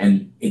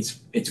 And it's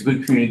a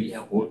good community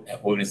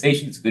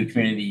organization. It's a good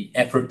community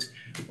effort.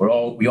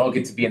 We all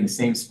get to be in the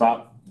same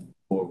spot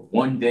for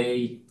one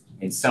day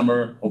in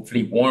summer,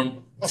 hopefully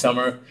warm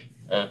summer.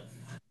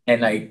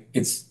 And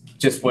it's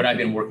just what I've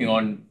been working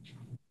on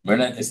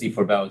relentlessly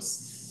for about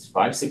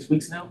 5-6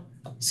 weeks now.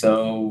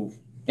 So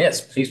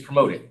yes, please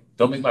promote it.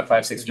 Don't make my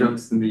 5-6 weeks.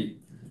 Jonathan,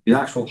 the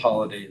actual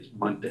holiday is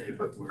Monday,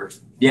 but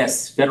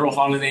Yes, federal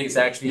holiday is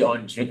actually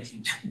on June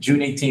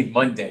 18th,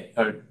 Monday,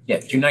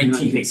 June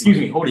 19th, excuse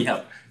me, holy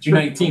hell. June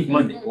 19th,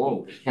 Monday.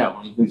 Whoa, cow,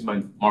 I'm losing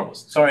my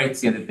marbles. Sorry,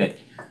 it's the end of the day.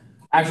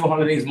 Actual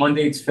holiday is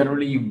Monday. It's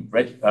federally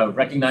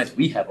recognized.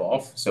 We have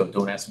off, so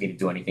don't ask me to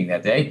do anything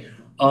that day.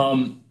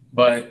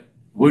 But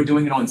we're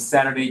doing it on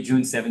Saturday,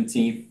 June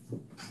 17th,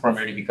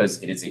 primarily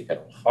because it is a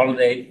federal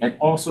holiday and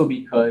also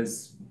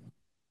because,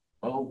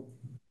 well,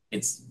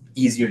 it's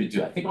easier to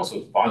do. I think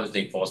also Father's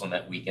Day falls on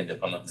that weekend,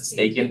 if I'm not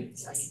mistaken.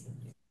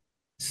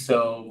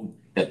 So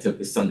that took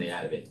the Sunday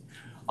out of it.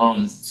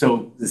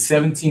 So the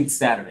 17th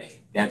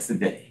Saturday, that's the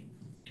day.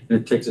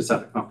 it takes us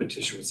out of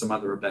competition with some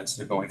other events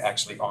that are going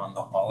actually on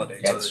the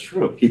holiday. That's so that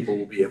true. People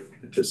will be able to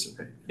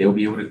participate. They'll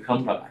be able to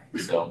come by,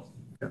 so.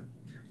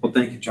 Well,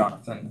 thank you,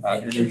 Jonathan.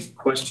 Any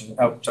question?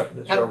 Oh, sorry,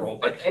 that's your role,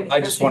 but I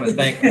just want to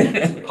thank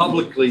him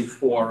publicly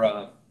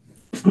for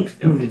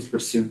his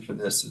pursuit for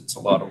this. It's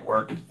a lot of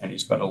work, and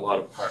he's got a lot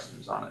of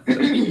partners on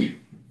it.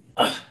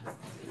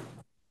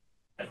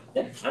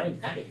 Thank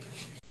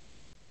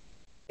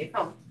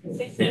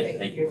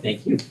you,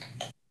 thank you. Do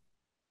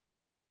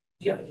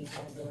you have any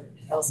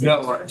else? No,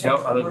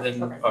 other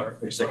than our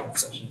executive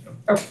session.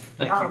 Okay.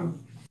 Thank you.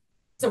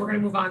 So we're gonna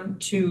move on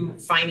to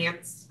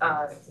finance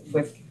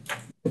with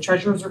the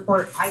treasurer's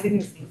report. I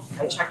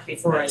checked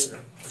before I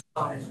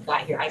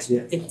got here. I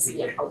didn't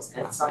see it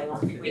posted, so I don't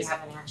think we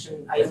have an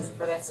action item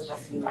for this, and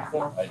that's being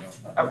informed.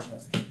 Okay.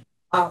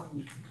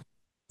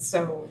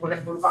 So we're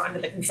gonna move on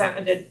to the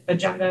consent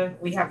agenda.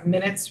 We have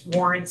minutes,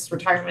 warrants,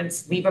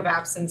 retirements, leave of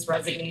absence,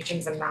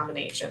 resignations, and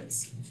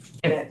nominations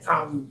in it.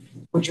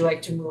 Would you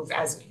like to move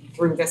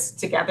through this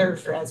together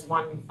or as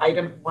one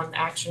item, one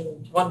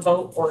action, one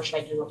vote, or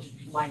should I do it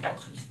line by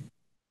line?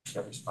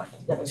 That was fine.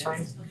 That was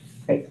fine.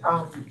 Okay,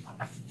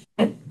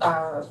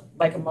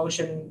 like a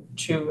motion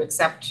to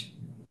accept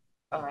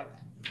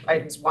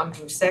items 1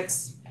 through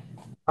 6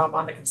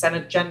 on the consent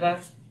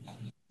agenda.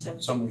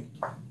 So moved.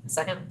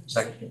 Second?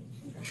 Second.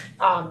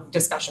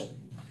 Discussion.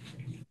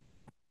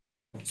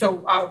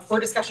 So for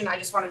discussion, I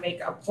just want to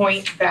make a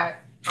point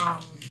that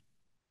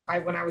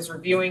when I was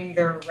reviewing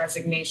their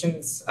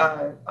resignations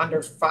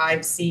under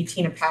 5C,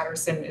 Tina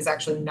Patterson is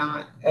actually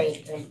not an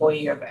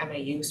employee of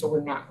MAU, so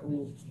we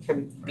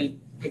can be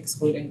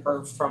excluding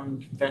her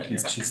from the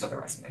acceptance of the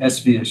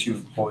resignation. SVSU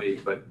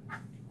employee, but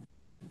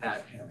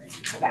at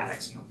MAU.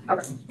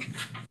 Okay.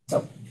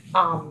 So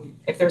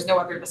if there's no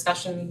other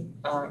discussion,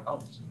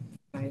 all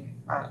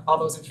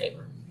those in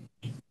favor?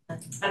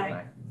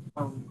 Aye.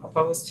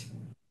 Opposed?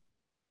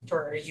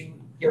 Or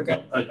you're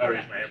good? I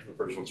raised my hand for the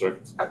first one, sorry.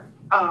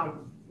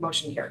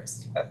 Motion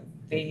carries.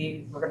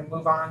 We're going to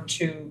move on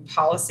to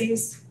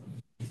policies.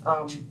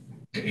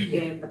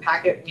 In the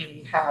packet,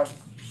 we have,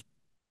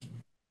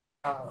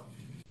 why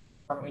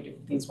don't we do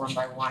these one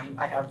by one?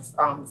 I have,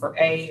 for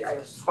A, I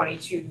have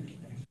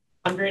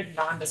 2200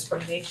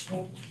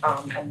 non-discrimination,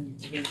 and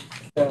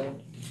the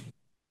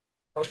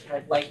motion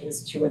I'd like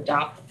is to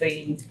adopt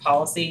the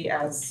policy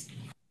as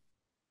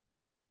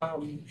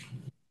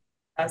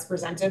as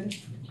presented.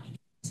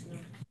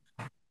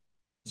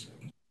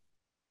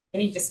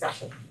 Any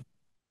discussion?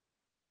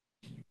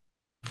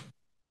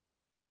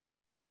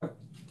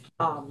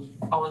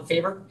 All in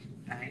favor?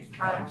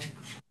 Aye.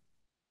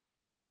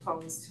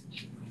 Opposed?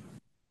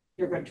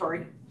 You're good,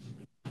 Tori?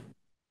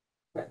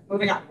 Okay,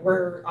 moving on,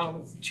 we're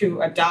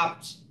to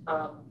adopt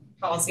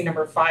policy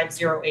number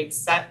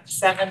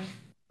 5087,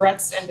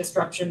 threats and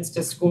disruptions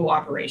to school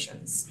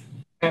operations.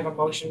 I have a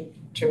motion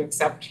to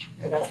accept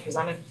it as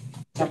presented.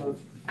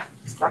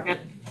 Second.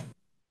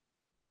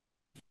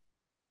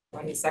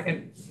 Any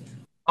second?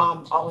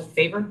 All in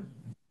favor?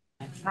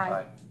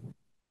 Aye.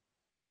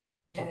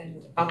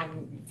 And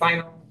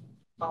final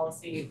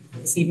policy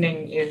this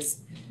evening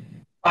is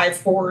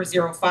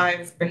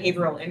 5405,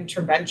 behavioral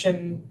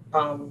intervention.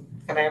 Can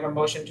I have a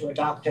motion to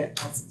adopt it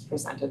as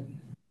presented?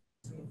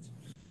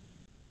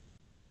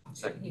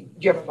 Second. Do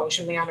you have a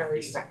motion, Leon, or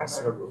is that?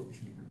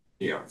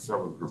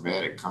 Several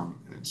grammatic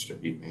comments to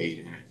be made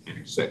in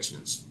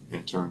intersections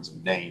in terms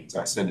of names.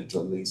 I sent it to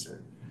Lisa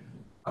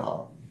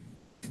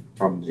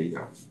from the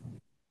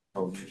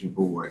elementary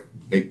board.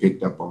 They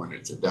picked up on it.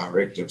 It's a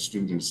director of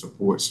student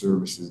support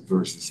services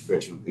versus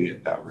special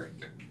ed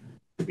director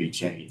to be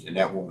changed, and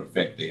that won't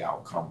affect the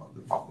outcome of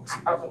the policy.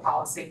 Of the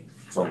policy.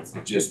 So it's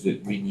just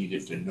that we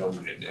needed to know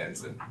that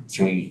there's a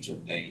change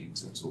of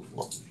names and so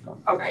forth.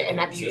 Okay, and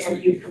have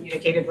you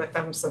communicated with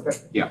them so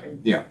that? Yeah.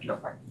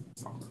 Okay.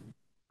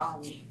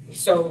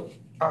 So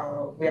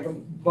we have a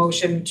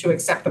motion to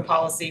accept the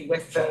policy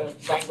with the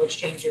language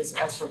changes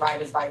as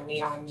provided by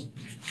Leon.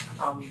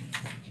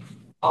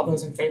 All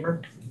those in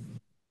favor?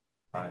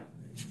 Aye.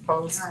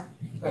 Opposed?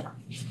 Good.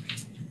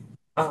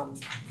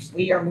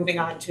 We are moving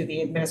on to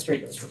the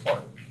administrator's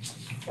report.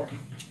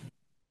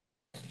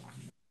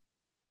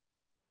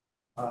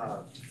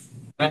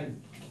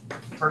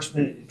 First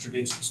minute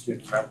introduce the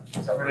student rep,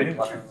 is that what the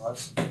plan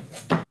was?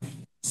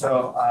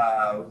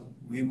 So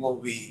we will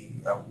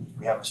be,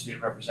 we have a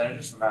student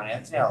representative from Mount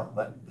Anthony. I'll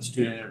let the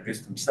student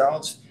introduce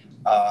themselves.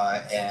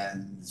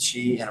 And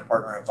she and a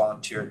partner have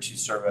volunteered to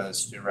serve as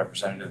student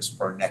representatives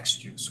for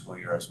next school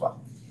year as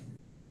well.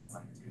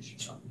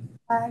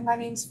 Hi, my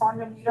name's Fawn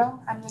Benito.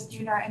 I'm the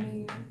junior at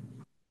NAU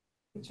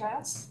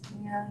HRS,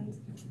 and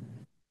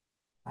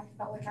I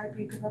felt like I'd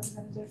be a good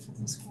representative for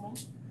the school.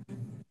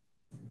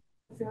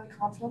 I feel like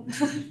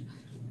confident.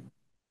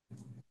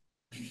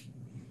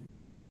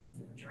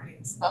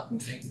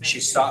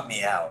 She sought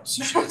me out.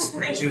 So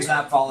she was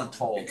not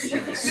voluntold.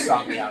 She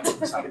sought me out for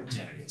this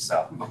opportunity.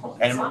 So,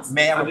 and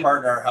may have a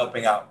partner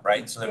helping out,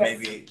 right? So there may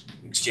be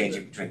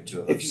exchanging between the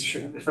two of us.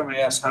 If I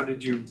may ask, how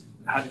did you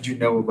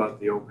know about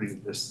the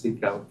opening to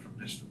seek out from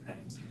Mr.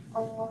 Payne?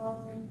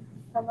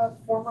 From a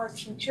former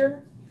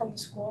teacher from the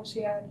school,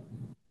 she had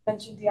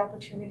mentioned the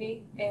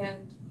opportunity,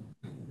 and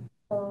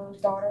her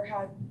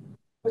daughter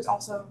was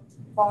also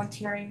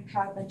volunteering,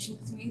 had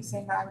mentioned to me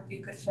saying that I would be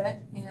a good fit,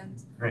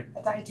 and Great.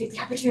 I thought I'd take the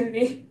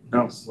opportunity.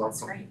 No, That's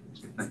welcome. great.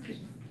 Thank you.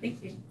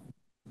 Thank you.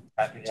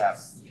 Happy to have.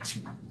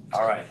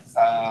 All right,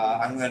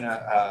 I'm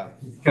gonna,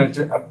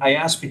 I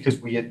asked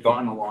because we had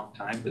gone a long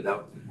time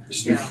without the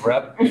student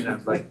rep, and I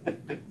was like,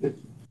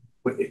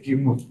 but if you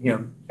move,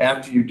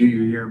 after you do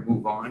your year and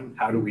move on,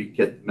 how do we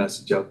get the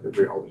message out that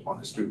we always want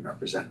a student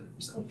representative?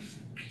 So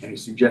any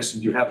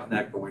suggestions you have on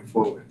that going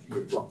forward,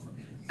 you're welcome.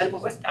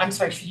 I'm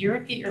sorry, could you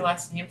repeat your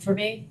last name for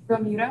me?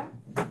 Bermuda?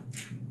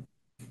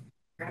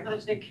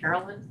 Grandmother's name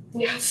Carolyn?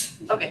 Yes.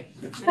 Okay.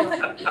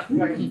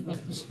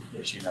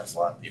 she knows a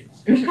lot of people.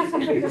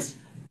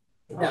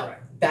 No,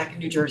 back in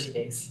New Jersey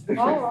days.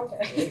 Oh,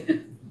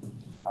 okay.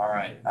 All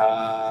right,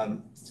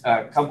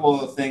 a couple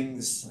of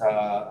things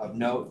of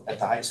note at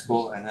the high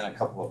school and then a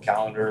couple of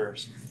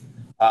calendars.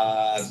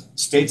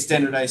 State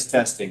standardized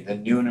testing, the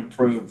new and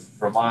improved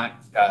Vermont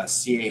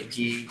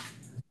CAP.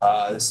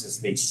 This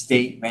is the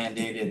state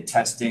mandated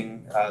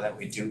testing that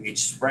we do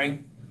each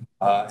spring.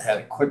 Had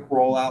a quick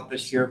rollout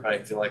this year, but I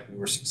feel like we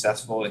were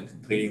successful in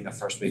completing the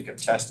first week of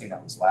testing.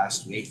 That was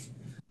last week.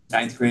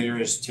 9th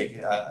graders take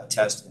a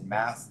test in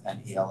math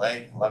and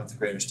ELA. 11th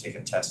graders take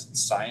a test in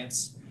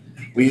science.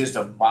 We used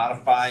a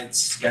modified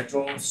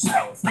schedule,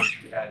 so if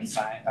we had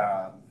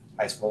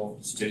high school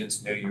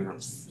students knew it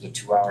was a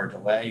 2-hour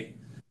delay.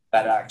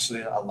 That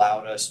actually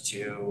allowed us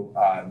to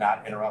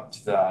not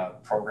interrupt the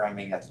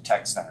programming at the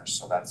tech center.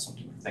 So that's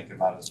something to think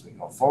about as we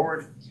go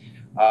forward.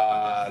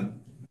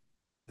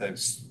 The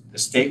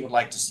state would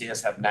like to see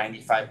us have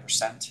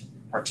 95%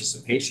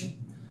 participation.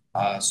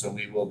 So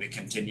we will be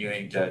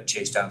continuing to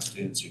chase down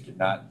students who did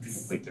not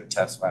complete their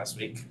test last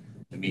week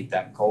to meet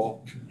that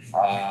goal.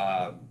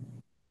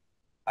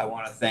 I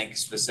want to thank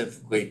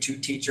specifically 2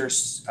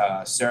 teachers,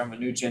 Sarah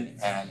Mnuchin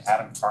and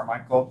Adam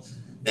Carmichael.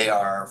 They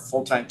are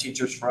full-time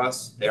teachers for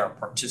us. They are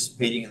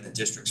participating in the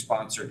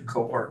district-sponsored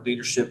cohort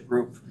leadership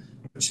group,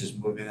 which is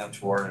moving them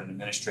toward an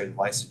administrative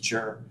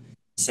licensure.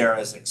 Sarah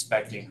is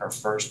expecting her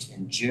first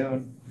in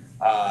June.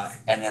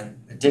 And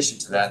then in addition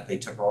to that, they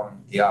took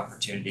on the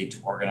opportunity to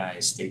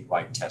organize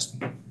statewide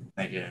testing.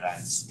 They did an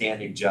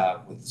outstanding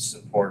job with the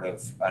support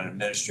of an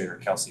administrator,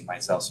 Kelsey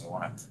Mizell. So I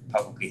want to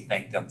publicly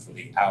thank them for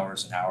the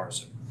hours and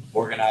hours of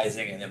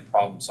organizing, and then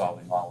problem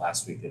solving all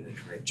last week. They did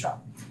a great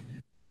job.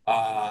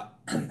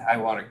 I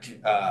want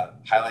to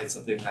highlight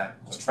something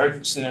that Coach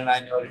Frederickson and I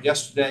noted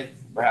yesterday.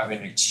 We're having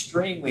an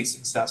extremely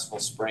successful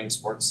spring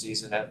sports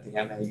season at the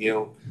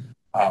MAU.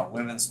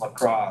 Women's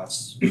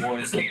lacrosse,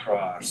 boys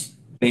lacrosse,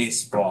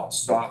 baseball,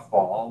 softball,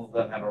 all of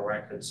them have a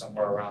record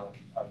somewhere around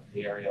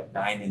the area of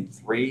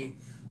 9-3.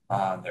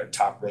 They're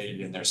top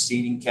rated in their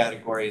seeding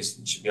categories.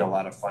 It should be a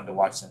lot of fun to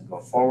watch them go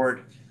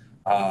forward.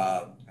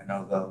 I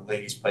know the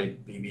ladies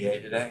played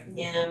BBA today.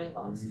 Yeah, we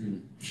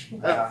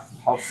lost.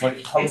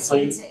 Hopefully.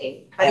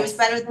 15-8, but it was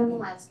better than the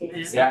last game.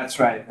 Yeah, that's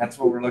right. That's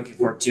what we're looking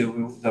for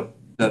too.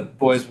 The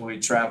boys will be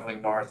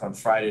traveling north on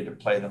Friday to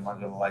play them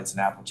under the lights in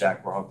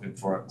Applejack. We're hoping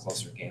for a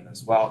closer game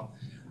as well.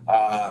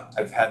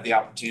 I've had the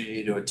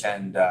opportunity to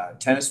attend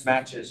tennis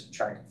matches at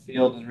track and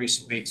field in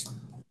recent weeks.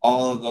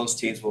 All of those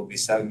teams will be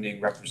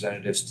sending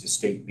representatives to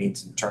state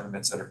meets and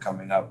tournaments that are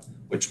coming up,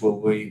 which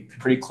will be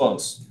pretty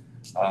close.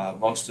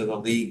 Most of the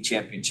league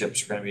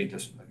championships are going to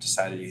be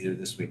decided either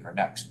this week or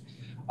next.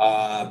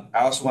 I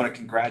also want to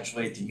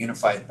congratulate the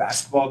Unified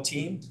basketball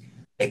team.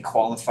 They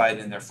qualified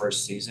in their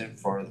first season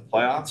for the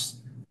playoffs.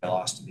 They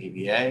lost to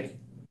BBA.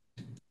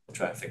 We'll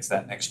try to fix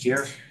that next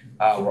year.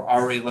 We're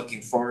already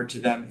looking forward to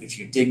them. If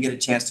you didn't get a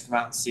chance to come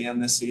out and see them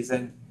this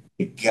season,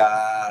 you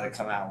gotta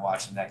come out and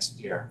watch them next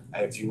year.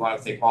 If you want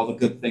to think all the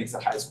good things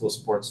that high school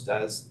sports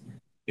does,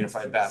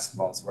 Unified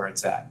basketball is where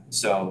it's at.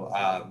 So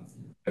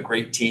a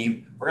great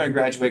team. We're going to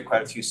graduate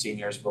quite a few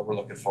seniors, but we're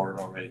looking forward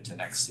already to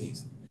next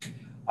season.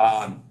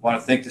 Want to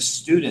thank the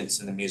students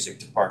in the music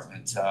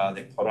department.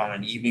 They put on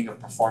an evening of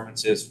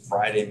performances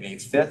Friday, May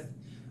 5th.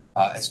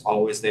 As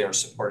always, they are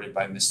supported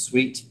by Miss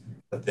Sweet,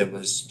 but there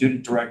was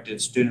student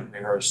directed, student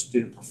rehearsed,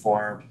 student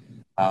performed.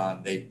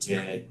 They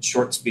did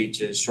short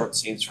speeches, short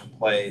scenes from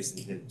plays.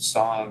 They did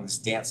songs,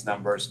 dance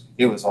numbers.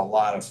 It was a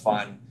lot of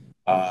fun.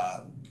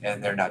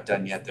 And they're not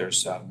done yet.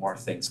 There's more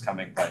things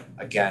coming, but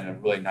again, a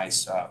really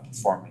nice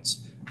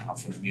performance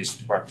from the music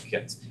department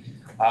kids.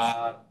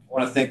 I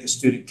want to thank the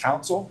student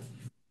council,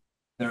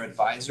 their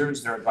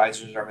advisors. Their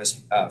advisors are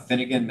Ms.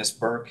 Finnegan, Ms.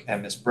 Burke,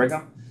 and Ms.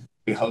 Brigham.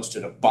 We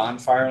hosted a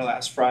bonfire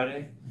last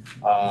Friday.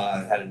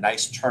 Had a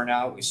nice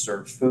turnout. We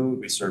served food,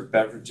 we served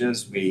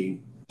beverages,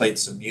 we played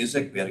some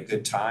music. We had a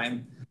good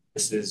time.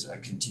 This is a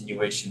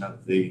continuation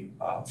of the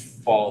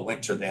fall,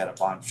 winter. They had a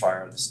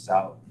bonfire. This is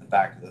out in the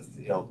back of the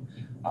field.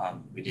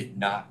 We did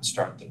not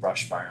start the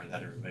brush fire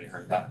that everybody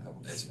heard about a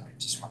couple days ago. I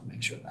just want to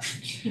make sure of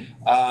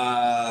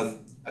that.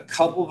 A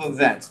couple of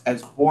events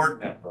as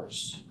board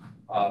members.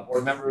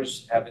 Board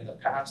members have in the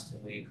past,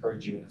 and we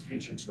encourage you in the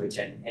future to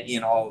attend any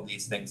and all of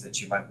these things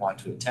that you might want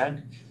to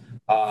attend.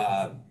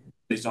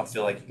 Please don't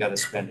feel like you got to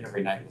spend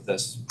every night with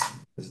us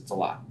because it's a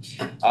lot.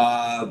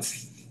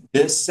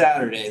 This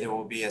Saturday, there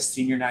will be a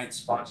senior night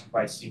sponsored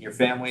by Senior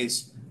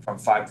Families from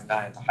 5 to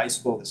 9 at the high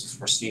school. This is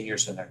for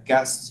seniors and their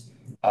guests.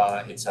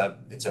 It's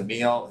a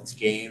meal, it's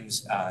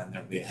games, and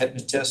there'll be a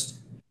hypnotist.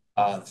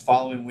 The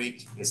following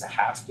week is a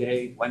half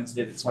day.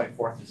 Wednesday the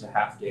 24th is a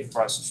half day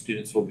for us. The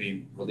students will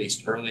be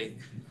released early.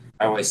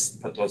 I always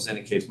put those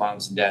in case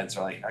moms and dads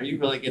are like, are you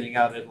really getting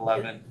out at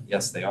 11?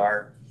 Yes, they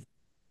are.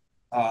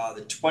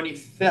 The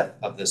 25th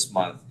of this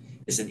month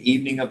is an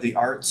evening of the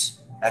arts.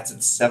 That's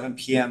at 7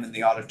 p.m. in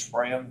the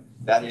auditorium.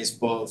 That is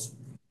both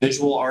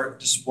visual art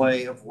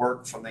display of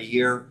work from the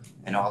year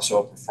and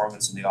also a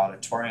performance in the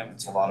auditorium.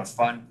 It's a lot of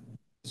fun.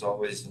 As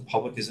always, the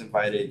public is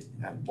invited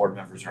and board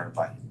members are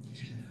invited.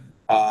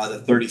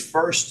 The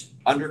 31st,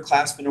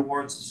 Underclassmen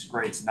Awards, this is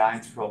grades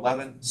 9 through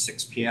 11,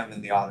 6 p.m.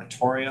 in the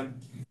auditorium.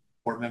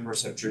 Board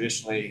members have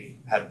traditionally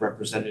had a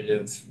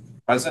representative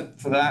present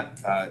for that.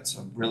 It's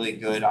a really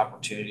good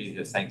opportunity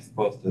to thank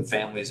both the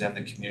families and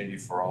the community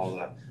for all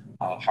the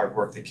hard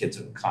work the kids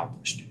have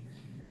accomplished.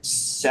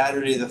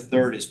 Saturday the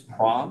 3rd is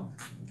prom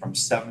from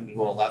 7 to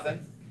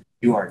 11.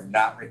 You are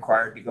not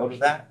required to go to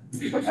that.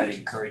 I'd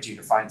encourage you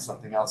to find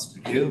something else to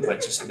do,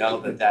 but just know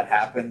that that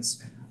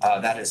happens.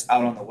 That is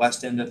out on the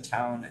west end of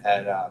town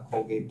at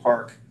Colgate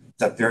Park.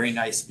 It's a very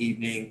nice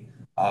evening.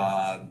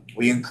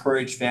 We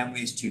encourage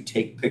families to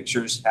take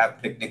pictures,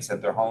 have picnics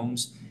at their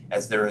homes,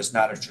 as there is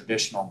not a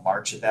traditional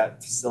march at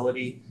that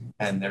facility.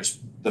 And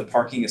the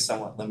parking is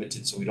somewhat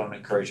limited, so we don't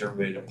encourage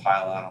everybody to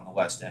pile out on the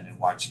west end and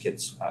watch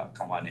kids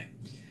come on in.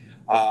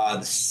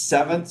 The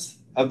 7th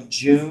of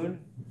June,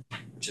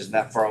 which isn't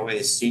that far away,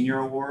 is Senior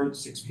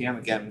Awards, 6 p.m.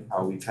 Again,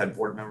 we've had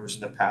board members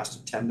in the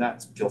past attend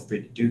that, so feel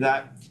free to do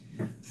that.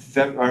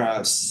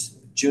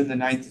 June the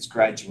 9th is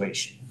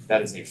graduation.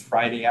 That is a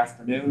Friday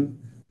afternoon.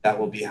 That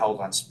will be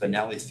held on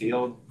Spinelli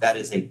Field. That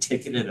is a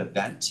ticketed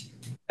event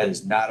that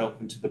is not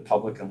open to the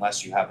public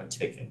unless you have a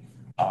ticket.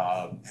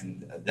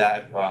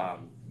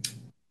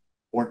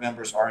 Board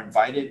members are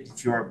invited.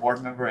 If you're a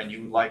board member and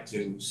you would like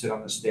to sit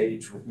on the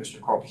stage with Mr.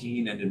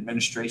 Colkeen and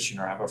administration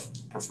or have a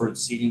preferred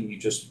seating, you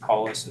just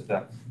call us at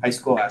the high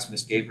school, ask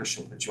Ms. Gaber,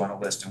 she'll put you on a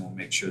list and we'll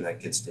make sure that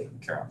gets taken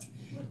care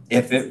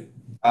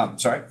of.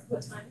 Sorry?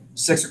 What time?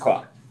 6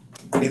 o'clock.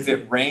 If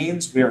it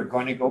rains, we are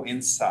going to go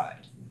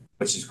inside,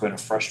 which is going to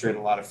frustrate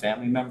a lot of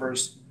family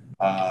members.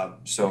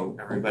 So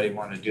everybody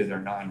want to do their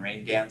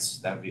non-rain dance,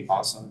 that'd be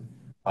awesome.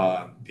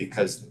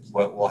 Because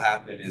what will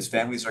happen is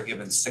families are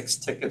given 6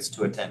 tickets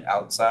to attend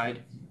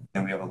outside,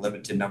 and we have a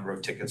limited number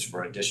of tickets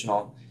for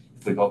additional.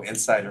 If we go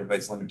inside,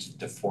 everybody's limited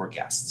to 4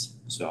 guests,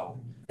 so.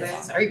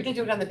 Are you gonna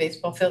do it on the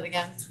baseball field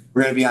again?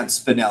 We're gonna be on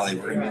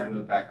Spinelli, we're gonna be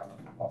back on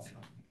the football field.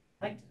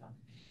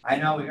 I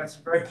know, we got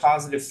some very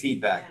positive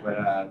feedback, but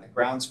the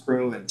grounds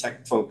crew and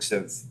tech folks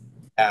have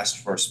asked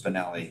for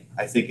Spinelli.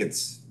 I think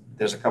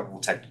there's a couple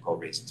of technical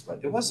reasons,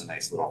 but it was a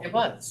nice little. It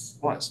was.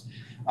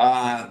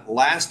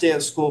 Last day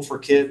of school for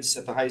kids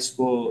at the high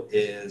school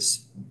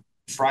is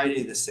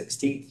Friday the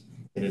 16th.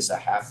 It is a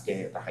half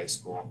day at the high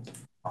school.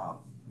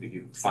 We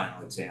do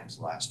final exams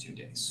the last 2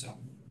 days, so.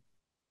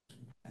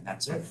 And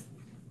that's it.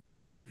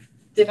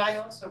 Did I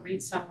also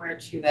read somewhere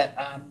too that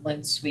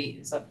Lynn Sweet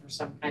is up for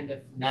some kind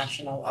of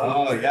national?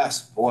 Oh,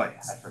 yes, boy,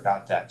 I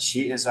forgot that.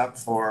 She is up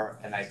for,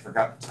 and I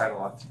forgot the title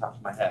off the top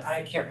of my head.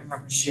 I can't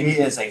remember. She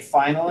is a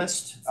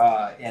finalist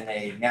in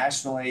a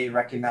nationally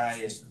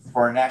recognized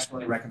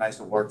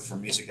award for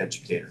music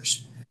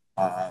educators.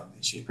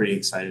 She's pretty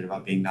excited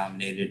about being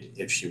nominated.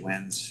 If she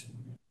wins,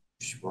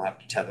 we'll have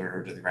to tether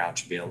her to the ground.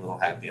 She'll be a little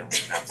happy.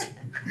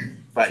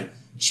 But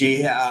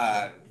she,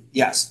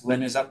 yes,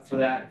 Lynn is up for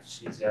that.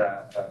 She's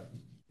a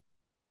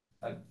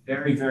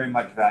very, very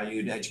much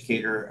valued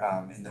educator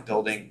in the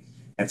building.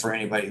 And for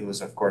anybody who has,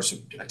 of course,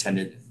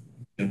 attended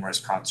numerous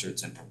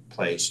concerts and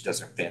plays, she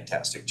does a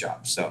fantastic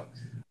job. So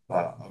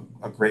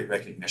a great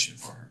recognition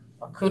for her.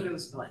 Well,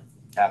 kudos to Lynn.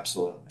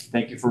 Absolutely.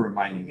 Thank you for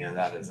reminding me of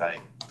that as I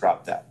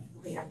dropped that.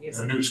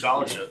 A new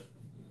scholarship.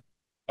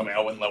 I mean, I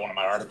wouldn't let one of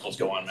my articles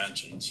go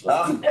unmentioned,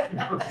 so.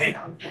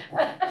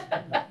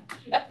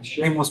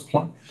 Shameless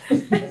plug.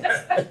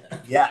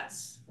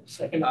 Yes.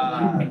 Second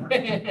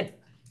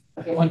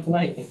one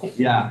tonight.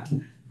 Yeah.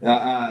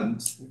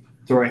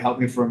 Tori, help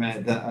me for a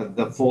minute.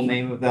 The full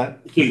name of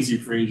that? Casey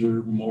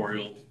Fraser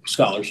Memorial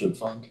Scholarship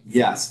Fund.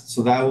 Yes.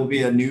 So that will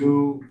be a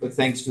new,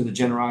 thanks to the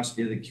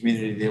generosity of the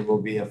community, there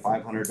will be a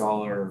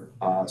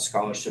 $500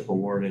 scholarship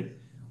awarded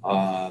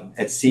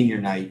at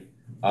senior night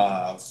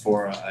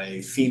for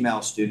a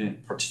female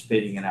student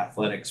participating in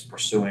athletics,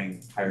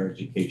 pursuing higher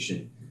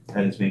education.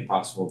 That is made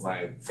possible by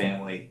a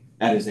family.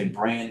 That is a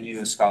brand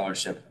new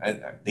scholarship.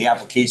 The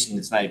application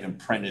is not even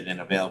printed and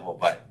available,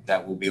 but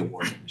that will be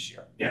awarded this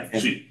year. Yeah,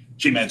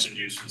 she mentioned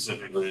you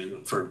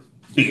specifically for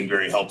being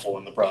very helpful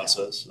in the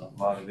process. So.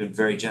 Well, you've been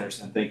very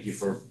generous, and thank you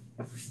for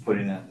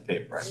putting that in the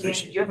paper. I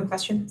appreciate it. Do you have a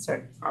question?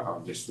 Sorry.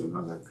 Just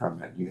another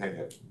comment. You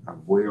had a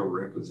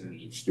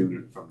well-represented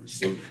student from the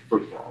senior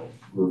football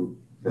group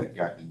that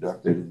got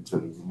inducted into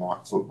the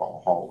Vermont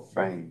Football Hall of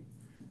Fame.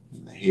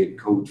 And the head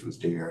coach was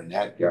there, and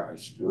that guy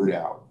stood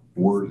out,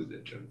 worded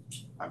it to,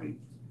 I mean,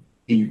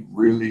 he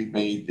really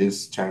made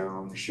this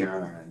town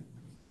shine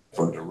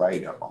for the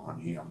write-up on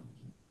him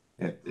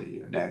at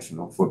the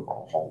National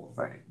Football Hall of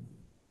Fame.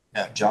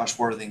 Yeah, Josh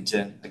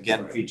Worthington,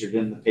 again, featured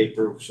in the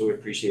paper, so we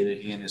appreciate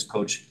it. He and his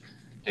coach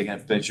taking a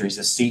picture. He's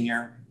a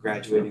senior,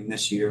 graduating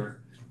this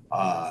year.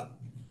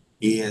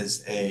 He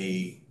is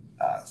a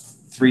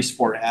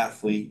 3-sport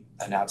athlete,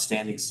 an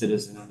outstanding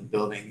citizen in the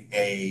building,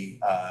 a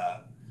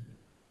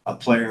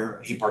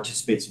player. He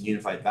participates in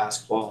unified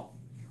basketball.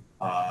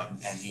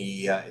 And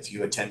he, if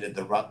you attended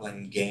the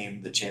Rutland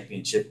game, the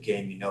championship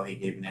game, you know he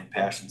gave an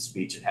impassioned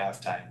speech at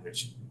halftime,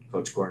 which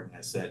Coach Gordon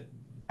has said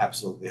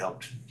absolutely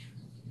helped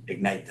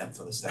ignite them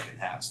for the second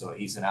half. So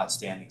he's an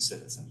outstanding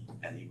citizen,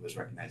 and he was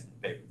recognized in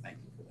the paper. Thank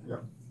you for that.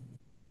 Yeah.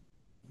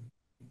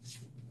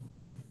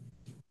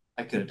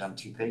 I could have done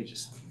 2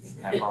 pages.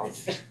 I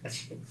apologize.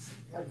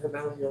 I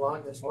remember your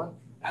longest one.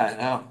 I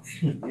know,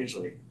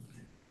 usually.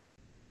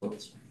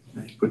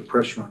 Put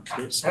pressure on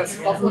kids. That's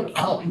a tough one to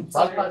follow.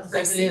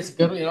 It is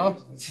good, you know,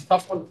 it's a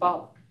tough one to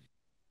follow.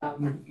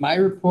 My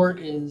report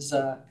is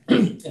a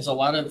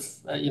lot of,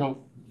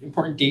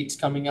 important dates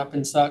coming up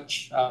and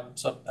such.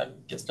 So I'll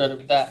get started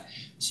with that.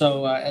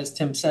 So as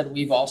Tim said,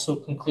 we've also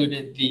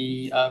concluded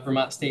the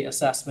Vermont State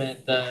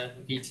Assessment, the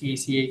VT,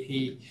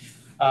 CAP.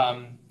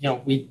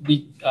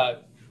 We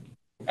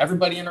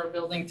everybody in our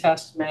building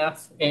tests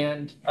math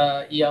and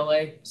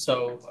ELA.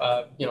 So,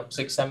 6th,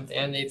 7th,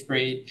 and 8th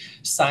grade.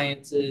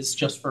 Sciences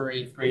just for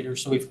 8th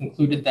graders. So we've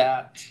concluded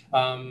that.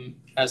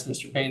 As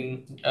Mr.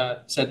 Payne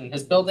said in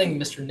his building,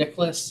 Mr.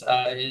 Nicholas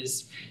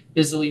is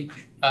busily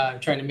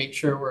trying to make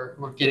sure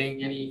we're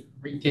getting any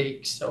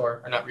retakes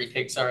or not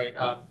retakes, sorry,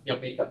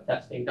 makeup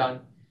testing done.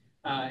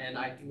 And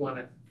I do want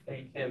to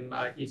thank him.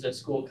 He's a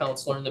school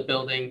counselor in the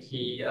building.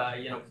 He,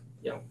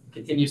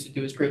 continues to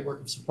do his great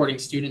work of supporting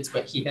students,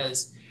 but he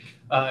has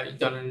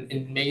done an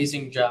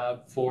amazing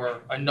job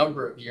for a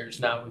number of years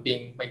now with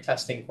being my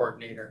testing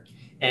coordinator.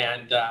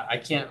 And I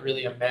can't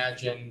really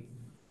imagine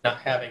not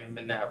having him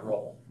in that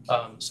role.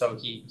 So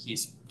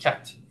he's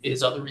kept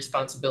his other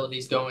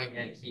responsibilities going,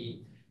 and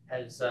he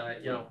has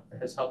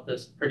has helped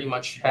us pretty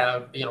much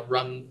have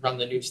run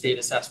the new state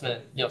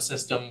assessment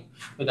system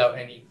without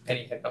any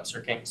hiccups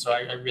or kinks. So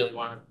I really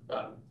want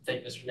to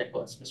thank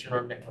Mr.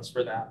 Norm Nicholas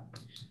for that.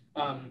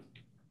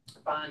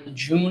 On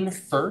June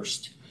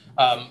 1st,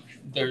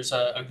 There's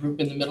a group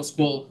in the middle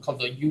school called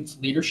the Youth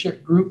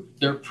Leadership Group.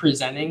 They're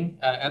presenting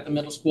at the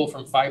middle school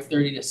from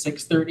 5:30 to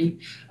 6:30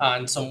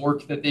 on some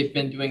work that they've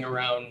been doing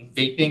around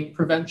vaping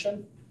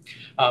prevention.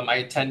 I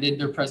attended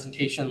their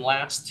presentation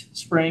last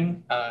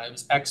spring. It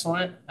was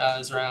excellent. It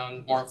was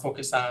around more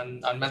focus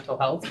on mental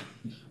health.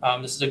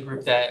 This is a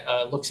group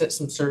that looks at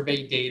some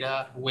survey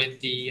data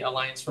with the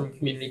Alliance for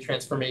Community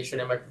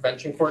Transformation and my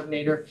prevention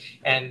coordinator,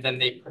 and then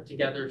they put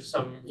together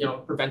some,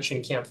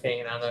 prevention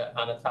campaign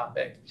on a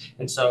topic.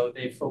 And so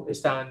they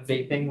focused on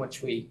vaping,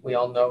 which we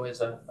all know is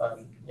a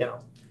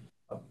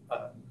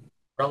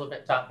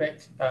relevant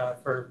topic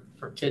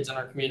for kids in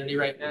our community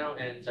right now.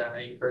 And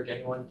I encourage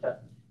anyone to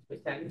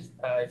attend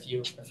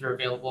if you're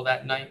available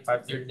that night,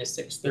 5:30 to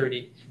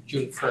 6:30,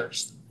 June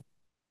 1st.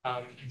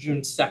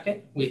 June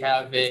 2nd, we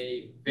have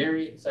a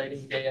very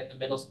exciting day at the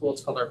middle school.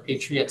 It's called our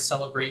Patriot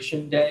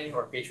Celebration Day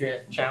or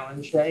Patriot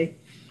Challenge Day.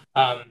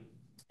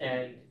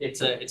 And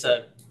it's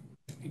a,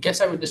 I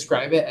guess I would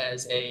describe it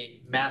as a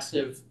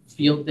massive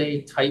field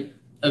day type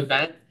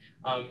event.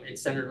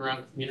 It's centered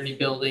around community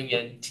building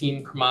and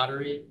team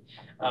camaraderie,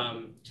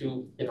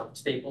 two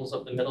staples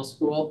of the middle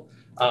school.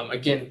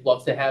 Again,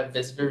 love to have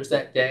visitors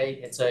that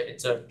day. It's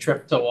a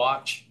trip to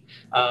watch.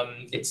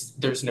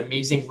 There's an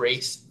amazing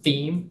race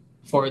theme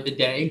for the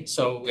day.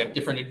 So we have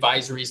different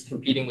advisories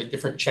competing with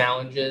different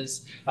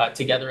challenges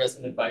together as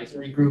an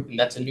advisory group. And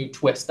that's a new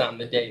twist on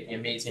the day, the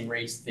amazing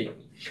race theme.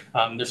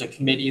 There's a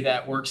committee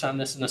that works on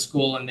this in the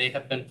school, and they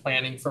have been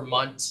planning for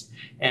months.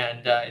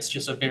 And it's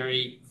just a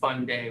very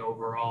fun day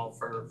overall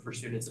for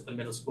students at the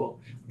middle school.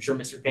 I'm sure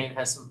Mr. Payne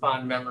has some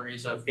fond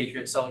memories of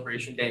Patriot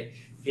Celebration Day.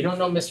 If you don't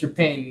know Mr.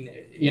 Payne,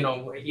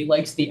 he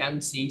likes the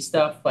MC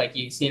stuff. Like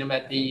you've seen him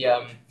at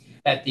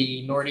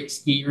the Nordic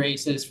ski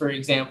races, for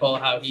example,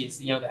 how he's,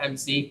 the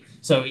MC.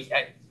 So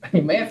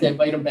I may have to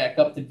invite him back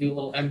up to do a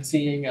little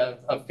MCing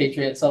of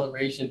Patriot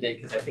Celebration Day,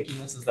 because I think he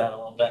misses that a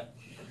little bit.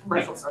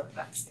 Commercials are the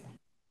best.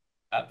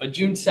 But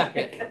June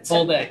 2nd,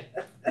 full day.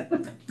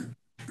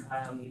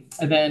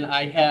 And then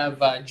I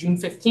have June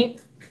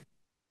 15th.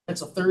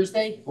 It's a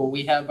Thursday where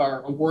we have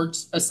our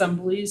awards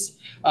assemblies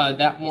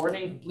that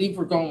morning. I believe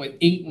we're going with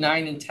 8,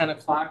 9, and 10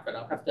 o'clock, but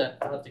I'll have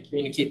to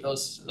communicate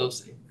those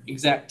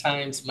exact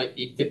times. Might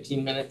be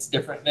 15 minutes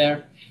different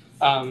there.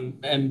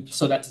 And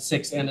so that's a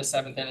 6th and a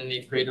 7th and an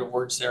 8th grade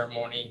award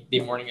ceremony the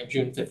morning of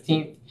June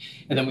 15th.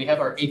 And then we have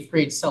our 8th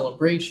grade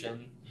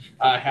celebration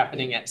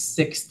happening at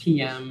 6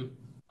 p.m.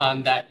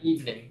 on that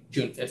evening,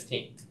 June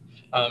 15th.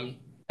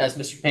 As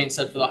Mr. Payne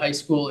said, for the high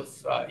school,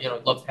 if I'd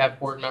love to have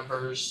board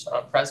members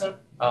present.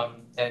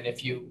 And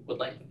if you would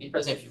like to be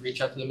present, if you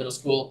reach out to the middle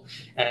school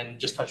and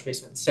just touch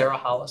base with Sarah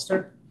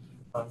Hollister.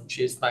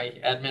 She's my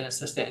admin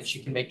assistant, and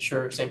she can make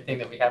sure, same thing,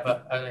 that we have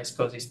a nice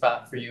cozy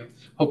spot for you.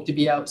 Hope to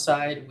be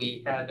outside.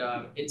 We had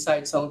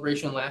inside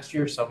celebration last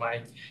year, so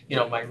my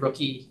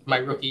rookie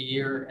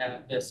year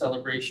at the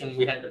celebration,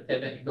 we had to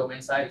pivot and go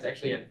inside. It's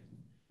actually an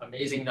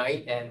amazing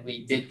night, and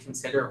we did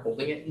consider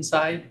holding it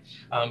inside,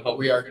 but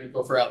we are going to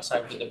go for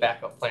outside with the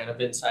backup plan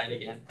of inside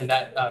again. And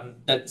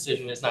that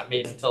decision is not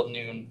made until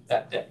noon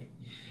that day.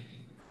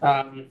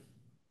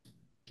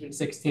 June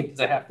 16th is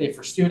a half day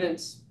for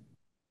students.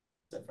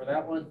 Except for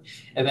that one.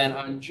 And then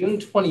on June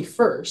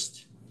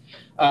 21st,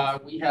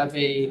 we have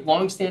a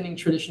longstanding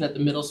tradition at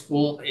the middle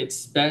school.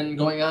 It's been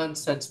going on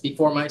since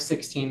before my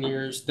 16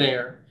 years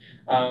there.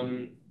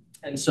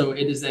 And so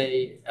it is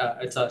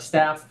it's a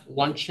staff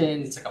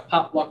luncheon. It's like a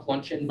potluck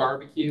luncheon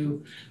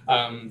barbecue.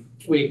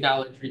 We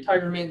acknowledge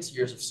retirements,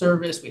 years of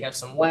service. We have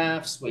some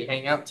laughs. We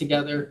hang out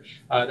together.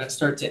 That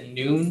starts at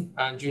noon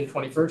on June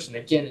 21st. And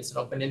again, it's an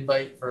open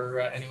invite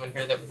for anyone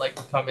here that would like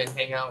to come and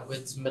hang out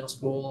with some middle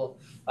school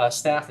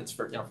staff. It's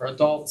for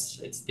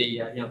adults. It's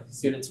the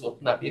students will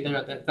not be there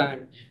at that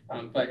time,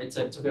 but it's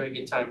a very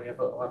good time. We have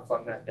a lot of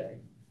fun that day.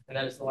 And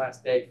that is the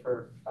last day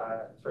for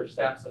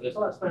staff. So there's a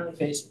lot of smiling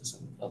faces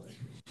in the building.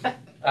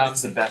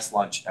 It's the best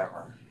lunch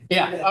ever.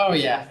 Yeah. Oh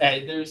yeah.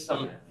 There's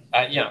some.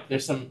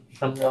 There's some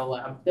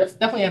real.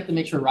 Definitely have to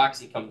make sure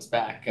Roxy comes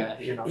back. Yeah.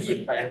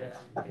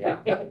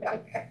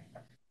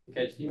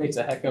 Because she makes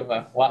a heck of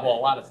a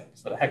lot of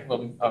things, but a heck of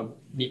a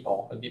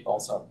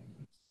meatball sub.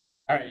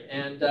 All right,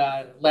 and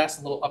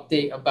last little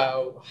update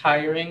about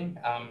hiring.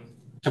 I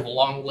have a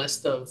long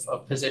list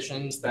of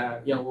positions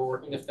that we're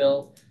working to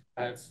fill.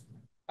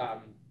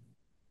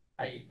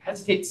 I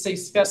hesitate to say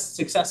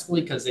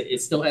successfully because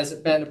it still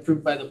hasn't been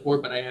approved by the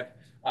board, but I have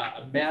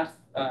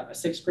a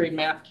 6th grade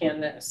math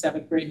candidate, a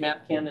 7th grade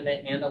math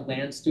candidate, and a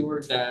land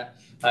steward that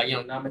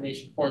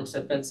nomination forms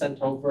have been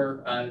sent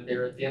over.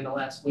 They're at the end of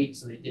last week,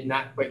 so they did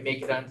not quite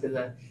make it onto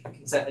the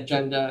consent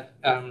agenda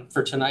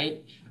for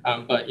tonight.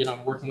 But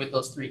I'm working with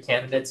those 3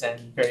 candidates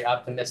and very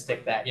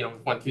optimistic that we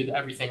went through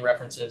everything,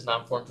 references,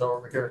 non-forms are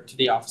over here to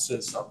the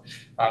offices. So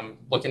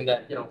looking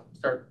to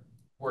start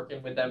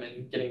working with them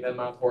and getting them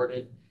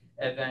onboarded.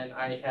 And then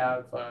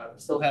I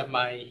still have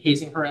my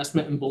hazing,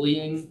 harassment, and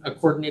bullying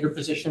coordinator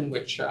position,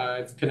 which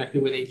I've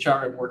connected with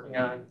HR. I'm working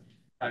on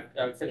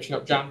finishing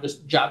up job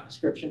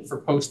description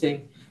for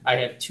posting. I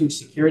have 2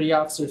 security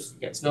officers.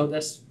 You guys know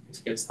this.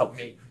 These guys help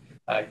me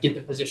get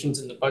the positions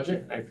in the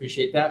budget, and I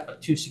appreciate that.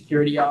 But 2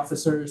 security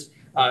officers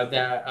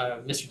that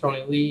Mr.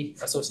 Tony Lee,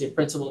 associate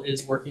principal,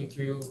 is working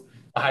through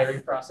the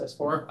hiring process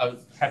for. I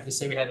was happy to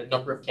say we had a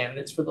number of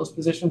candidates for those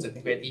positions. I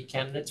think we had 8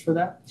 candidates for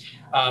that.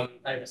 I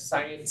have a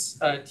science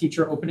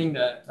teacher opening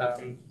that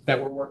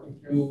we're working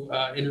through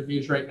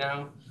interviews right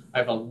now. I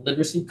have a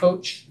literacy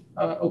coach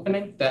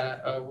opening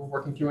that we're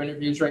working through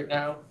interviews right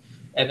now.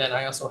 And then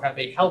I also have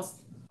a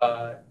health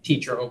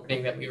teacher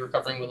opening that we were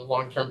covering with a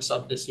long-term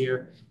sub this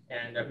year.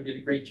 And who did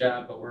a great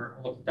job, but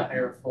we're looking to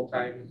hire a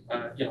full-time,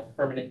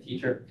 permanent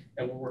teacher,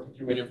 and we're working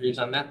through interviews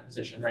on that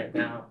position right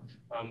now.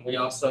 We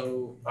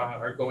also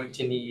are going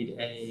to need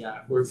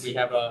we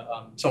have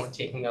someone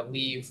taking a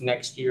leave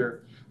next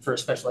year for a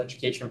special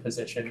education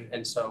position,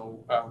 and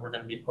so we're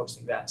going to be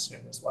posting that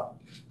soon as well.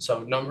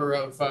 So number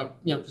of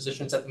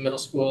positions at the middle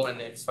school, and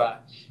if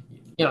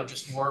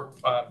just more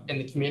in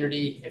the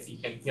community, if you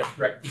can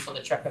direct people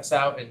to check us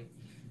out and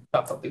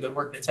talk about the good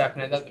work that's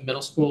happening at the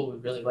middle school,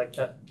 we'd really like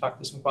to talk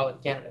to some quality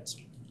candidates.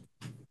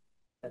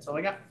 That's all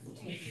I got.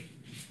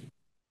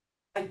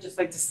 I'd just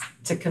like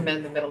to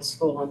commend the middle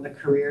school on the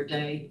career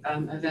day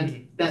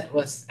event that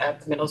was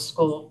at the middle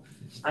school.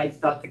 I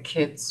thought the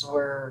kids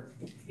were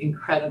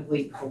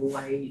incredibly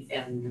polite,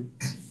 and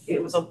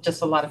it was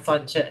just a lot of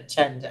fun to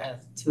attend.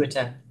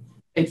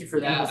 Thank you for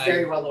that. It was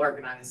very well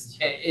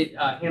organized.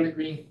 Hannah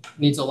Green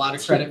needs a lot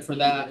of credit for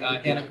that.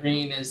 Hannah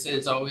Green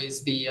is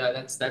always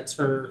that's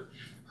her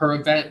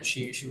event.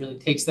 She really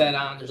takes that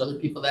on. There's other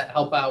people that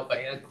help out, but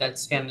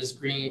that's Hannah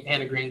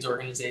Green's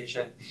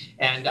organization.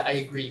 And I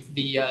agree.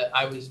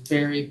 I was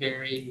very,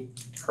 very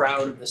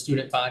proud of the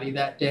student body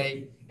that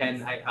day.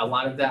 And a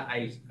lot of that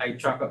I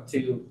chalk up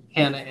to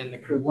Hannah and the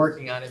crew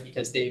working on it,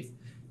 because they've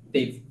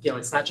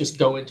it's not just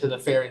go into the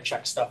fair and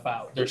check stuff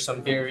out. There's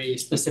some very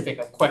specific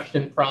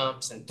question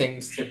prompts and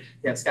things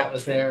Scott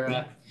was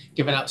there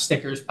giving out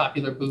stickers,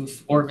 popular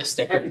booth, Orvis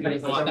sticker. Everybody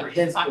was over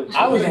his booth.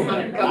 I was over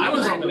there,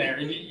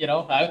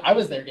 I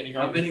was there getting.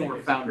 How many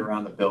were found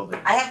around the building?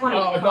 I have one.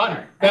 Oh,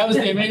 God, that was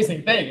the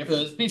amazing thing. If it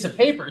was a piece of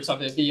paper or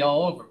something, it'd be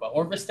all over, but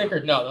Orvis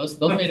sticker, no, those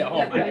made it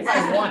home. I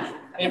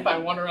didn't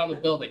find one around the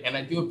building, and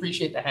I do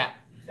appreciate the hat.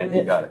 And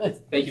you got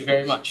it. Thank you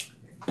very much.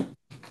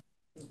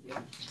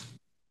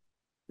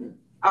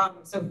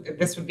 So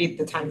this would be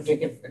the time to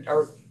give,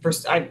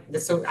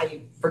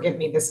 forgive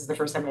me, this is the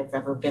first time I've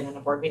ever been in a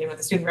board meeting with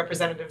a student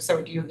representative. So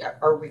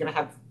are we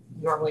gonna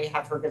normally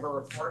have her give a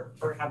report,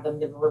 or have them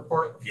give a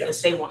report?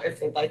 Yes. If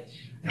they'd like.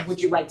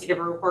 Would you like to give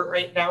a report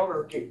right now,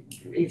 or do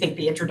you think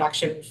the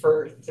introduction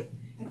for? I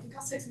think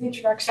I'll stick to the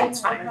introduction.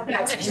 That's fine.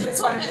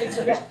 That's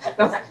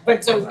fine.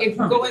 But so if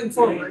going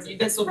forward,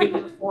 this will be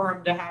your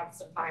forum to have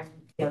some time,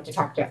 to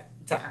talk to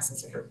us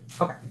as a group.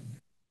 Okay.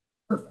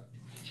 Perfect.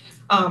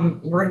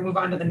 We're gonna move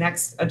on to the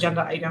next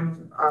agenda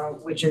item,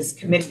 which is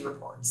committee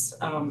reports.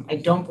 I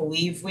don't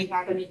believe we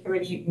had any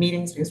committee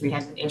meetings because we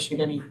hadn't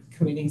issued any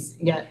committees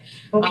yet.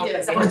 Well, we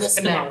did For this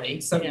finale.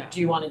 So do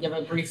you want to give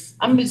a brief?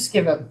 I'm gonna just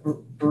give a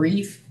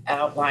brief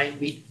outline.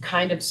 We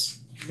kind of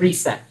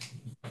reset.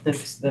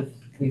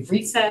 We've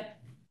reset.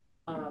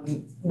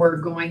 We're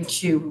going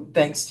to,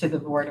 thanks to the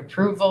board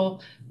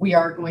approval, we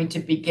are going to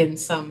begin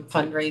some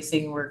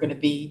fundraising. We're going to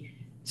be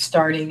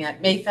starting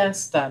at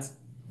Mayfest.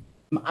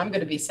 I'm going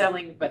to be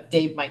selling, but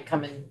Dave might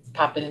come and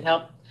pop in and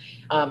help.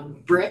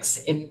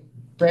 Bricks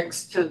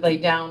to lay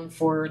down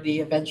for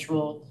the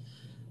eventual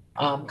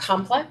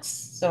complex.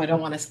 So I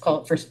don't want to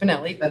call it for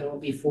Spinelli, but it will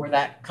be for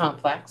that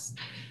complex.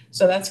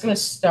 So that's going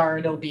to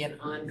start. It'll be an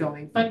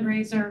ongoing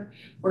fundraiser.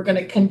 We're going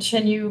to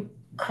continue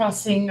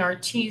crossing our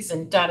T's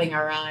and dotting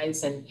our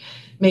I's and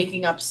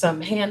making up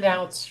some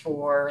handouts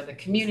for the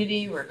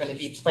community. We're going to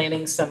be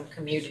planning some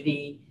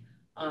community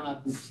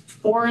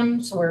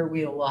forums where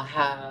we will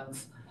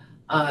have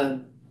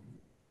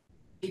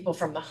people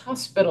from the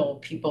hospital,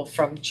 people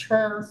from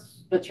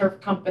the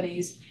turf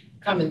companies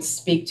come and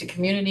speak to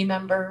community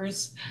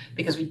members,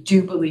 because we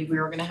do believe we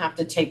are going to have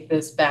to take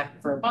this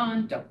back for a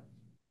bond.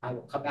 I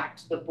will come back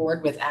to the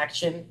board with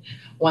action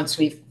once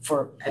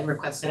and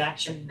requested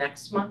action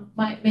next month,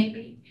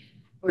 maybe.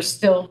 We're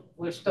still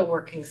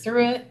working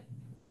through it.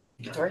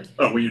 Sorry.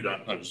 Oh, well, you're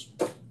done.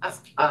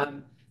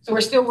 So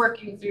we're still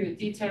working through the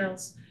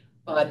details,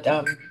 but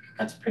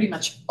that's pretty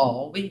much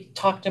all we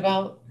talked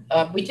about.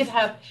 We did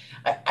have,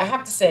 I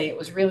have to say, it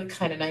was really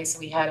kind of nice.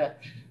 We had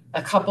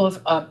a couple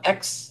of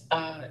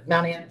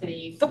ex-Mount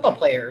Anthony football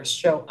players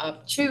show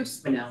up to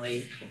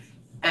Spinelli.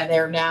 And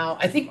they're now,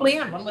 I think,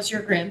 Leon, one was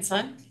your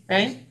grandson,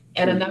 right?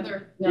 And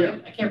another,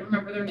 I can't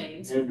remember their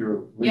names.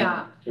 Andrew.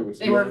 Yeah,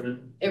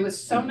 it was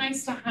so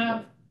nice to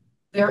have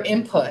their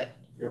input.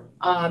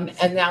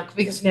 And now,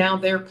 because now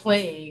they're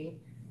playing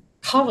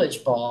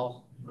college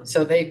ball,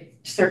 so they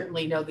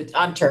certainly know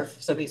on turf,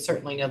 so they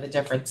certainly know the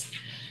difference.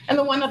 And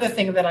the one other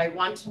thing that I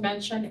want to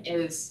mention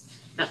is,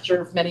 not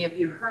sure if many of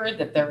you heard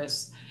that there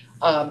is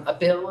a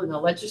bill in the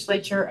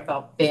legislature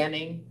about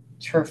banning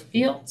turf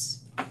fields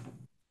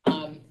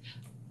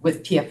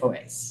with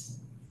PFOAs,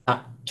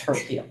 not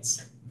turf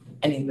fields,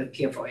 with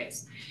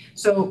PFOAs.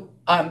 So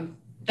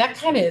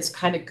that is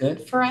kind of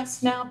good for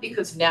us now,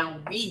 because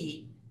now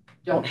we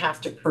don't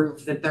have to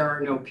prove that there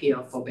are no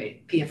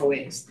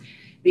PFOAs.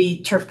 The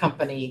turf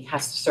company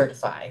has to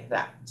certify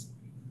that.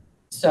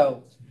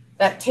 So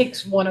that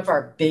takes one of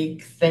our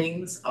big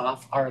things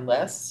off our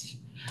list.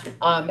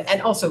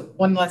 And also,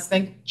 one last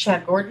thing,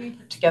 Chad Gordon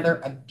put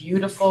together a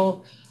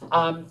beautiful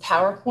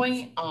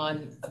PowerPoint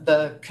on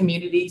the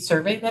community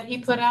survey that he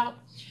put out,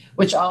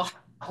 which I'll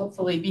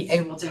hopefully be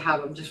able to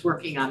have. I'm just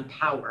working on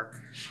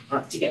power,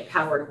 to get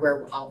power to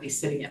where I'll be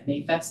sitting at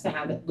Mayfest to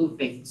have it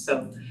looping.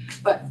 So,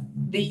 but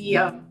the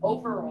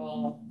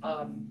overall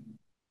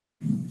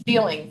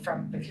feeling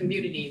from the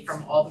community,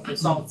 from all the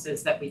results,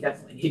 is that we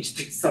definitely need to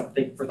do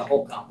something for the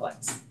whole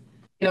complex.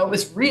 You know, it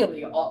was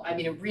really all, I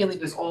mean, it really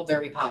was all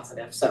very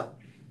positive, so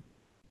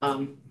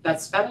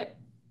that's about it.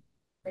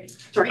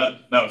 Sorry.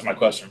 That was my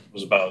question,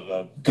 was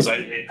about, because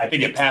I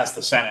think it passed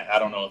the Senate, I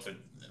don't know if it.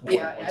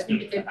 Yeah, I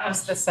think it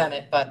passed the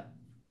Senate, but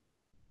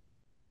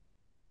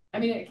I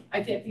mean,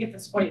 I think at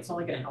this point, it's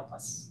only gonna help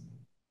us.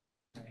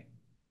 Right.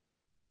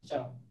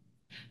 So,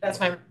 that's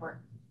my report.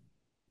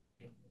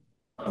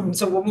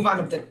 So we'll move on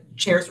to the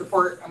chair's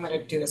report. I'm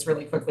gonna do this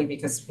really quickly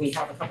because we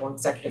have a couple of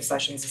executive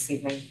sessions this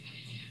evening.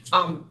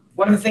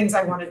 One of the things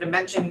I wanted to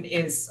mention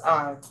is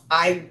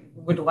I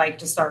would like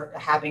to start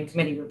having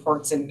committee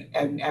reports in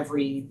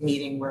every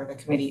meeting where the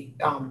committee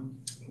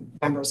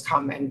members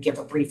come and give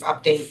a brief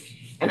update.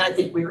 And I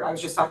think I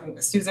was just talking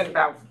with Susan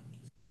about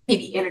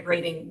maybe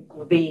integrating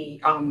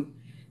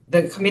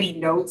the committee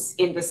notes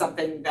into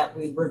something that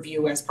we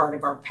review as part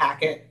of our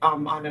packet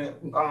on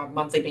a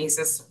monthly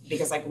basis,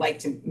 because I'd like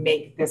to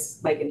make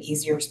this like an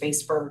easier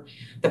space for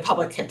the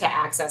public to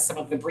access some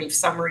of the brief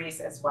summaries,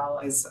 as well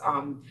as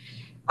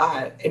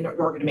in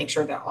order to make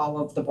sure that all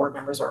of the board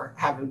members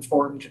have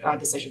informed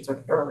decisions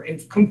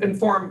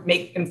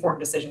make informed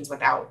decisions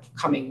without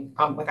having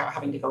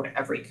to go to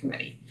every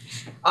committee.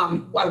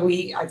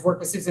 I've worked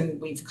with Susan,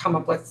 we've come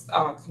up with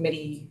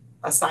committee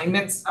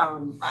assignments.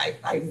 I'm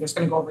just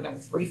gonna go over them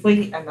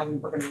briefly and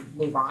then we're gonna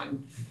move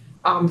on.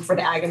 For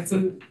the Ag and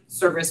Food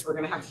Service, we're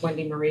gonna have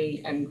Wendy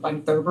Marie and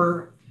Glenn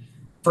Thurber.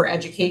 For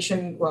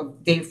education, well,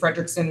 Dave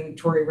Fredrickson,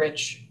 Tori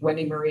Rich,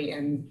 Wendy Marie,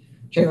 and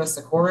Jayla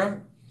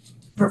Sikora.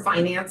 For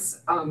finance,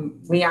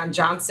 Leon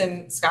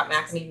Johnson, Scott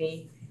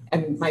McEnany,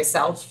 and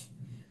myself.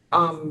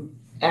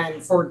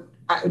 And for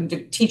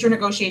the teacher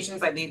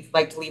negotiations, I'd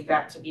like to leave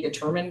that to be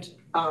determined.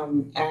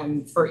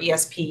 And for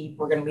ESP,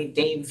 we're gonna leave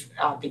Dave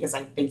because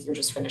I think you're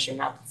just finishing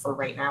up for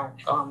right now.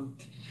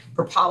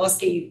 For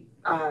policy,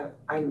 I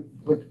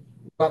would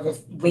love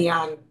if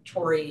Leon,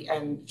 Tori,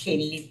 and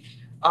Katie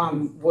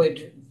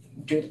would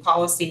do the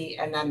policy,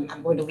 and then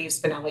I'm going to leave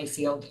Spinelli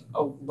Field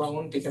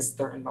alone because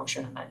they're in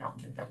motion and I don't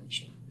think that we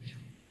should.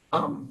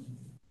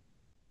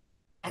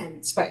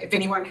 And if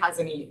anyone has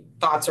any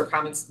thoughts or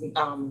comments,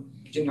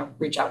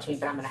 reach out to me,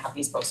 but I'm gonna have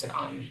these posted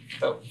on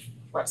the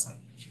website.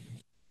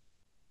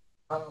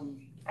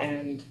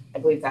 And I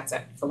believe that's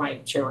it for my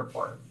chair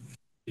report.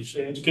 You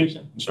say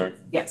education? I'm sorry.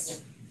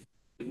 Yes.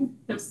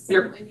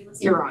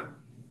 You're on.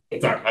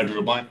 Sorry, I drew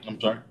a blank,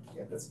 I'm sorry.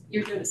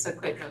 You're doing it so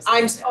quick.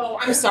 I'm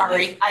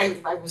sorry.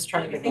 I was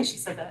trying to. I think she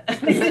said that.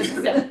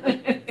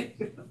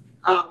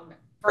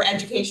 For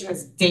education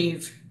is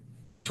Dave,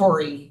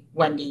 Tori,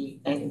 Wendy,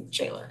 and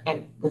Jayla,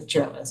 and with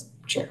Jayla as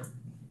chair.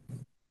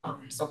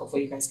 So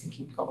hopefully you guys can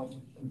keep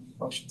going in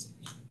motions.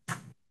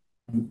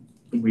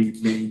 We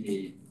may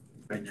need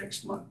by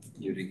next month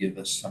you to give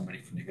us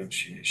somebody for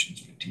negotiations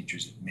for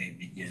teachers that may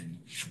begin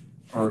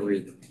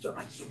earlier than we've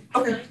done.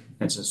 Okay.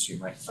 And since you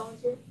might.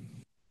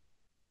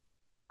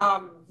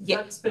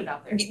 Yeah. Just put it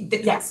out there.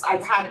 Yes,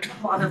 I've had a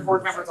couple other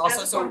board members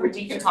also, so we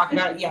can talk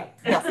about it. Yeah,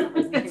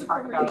 definitely. We can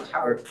talk about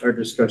how. Our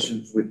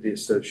discussions with the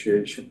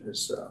association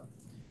is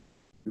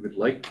we would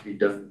like to be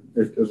done, a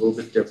little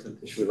bit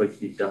different, this would like to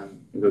be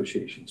done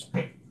negotiations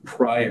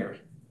prior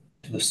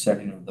to the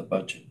setting of the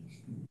budget.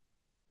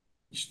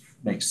 Which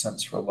makes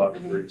sense for a lot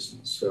of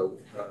reasons, so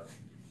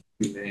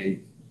we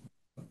may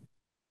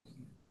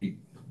be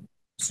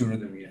sooner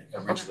than we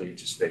originally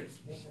anticipated.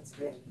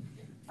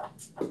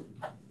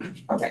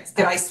 Okay,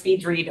 did I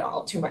speed read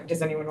all too much?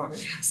 Does anyone want me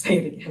to say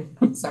it again?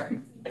 I'm sorry.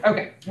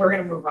 Okay, we're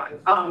gonna move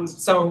on.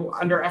 So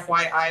under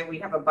FYI, we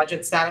have a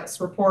budget status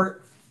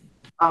report.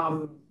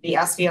 The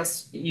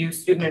SVSU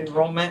student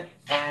enrollment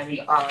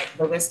and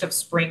the list of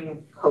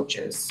spring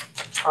coaches.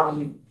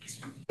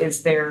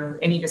 Is there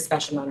any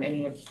discussion on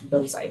any of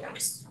those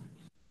items?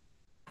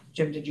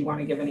 Jim, did you want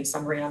to give any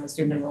summary on the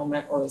student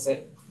enrollment, or is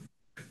it?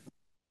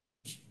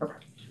 Okay.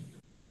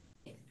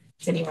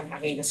 Does anyone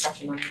have any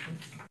discussion on anything?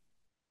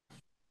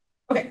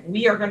 Okay,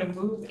 we are going to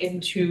move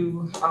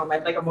into,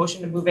 I'd like a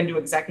motion to move into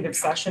executive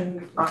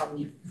session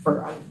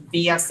for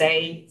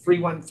VSA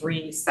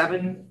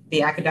 3137,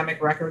 the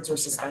academic records or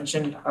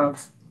suspension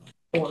of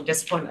or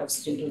discipline of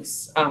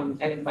students,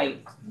 and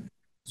invite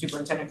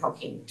Superintendent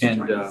Culkeen to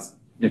join us.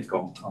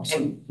 Nicole also.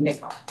 And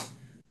Nicole.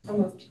 So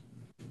moved.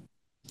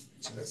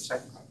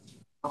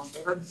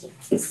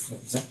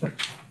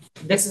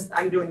 This is,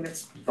 I'm doing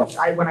this,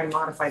 when I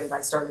modified it,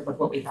 I started with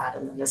what we had,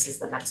 and then this is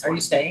the next one. Are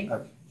you staying?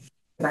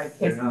 Did I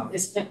pick?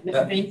 Is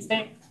Ms. Bain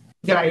staying?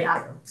 Did I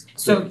add?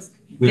 So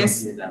We don't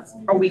This- need that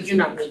one. Oh, we do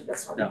not need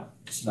this one. No,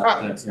 it's Oh.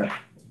 not, that's, yeah,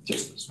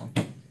 just this one.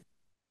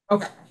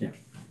 Okay. Yeah.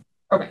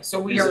 Okay, so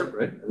we Is are, it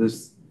right?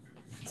 This,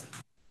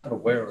 Not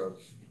aware of.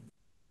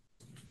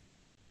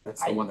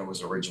 that's the one that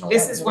was original.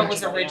 this is what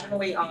was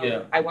originally,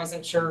 Yeah. I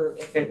wasn't sure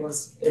if it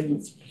was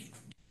in.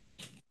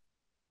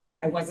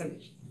 I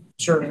wasn't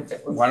sure if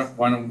it was.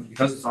 Why don't,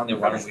 because it's on there,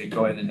 why don't we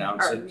go ahead and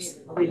announce it?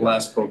 We'll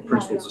ask both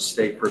principals to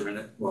stay for a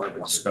minute, we'll have a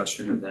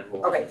discussion and then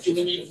we'll. Okay, do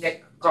we need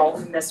Nick Galt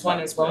in this one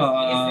as well?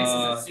 Because this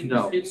is a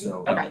No, student?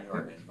 so.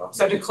 Okay.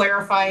 So to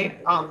clarify,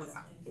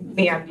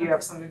 Leon, do you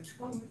have something?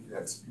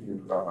 That's, you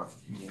need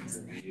to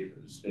be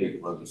able to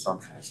state whether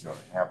something's gonna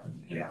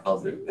happen in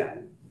public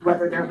that.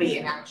 Whether there be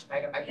an action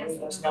item, I believe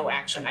there's no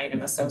action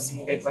item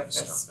associated with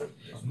this.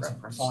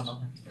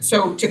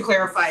 So to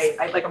clarify,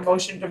 I'd like a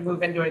motion to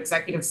move into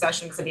executive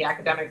session for the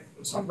academic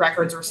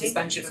records or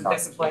suspension of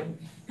discipline,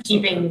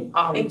 keeping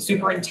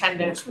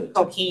Superintendent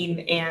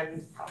Culkeen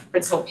and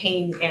Principal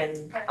Payne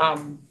in,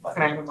 can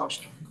I have a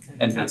motion?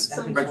 And that's.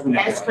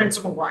 As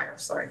Principal McGuire,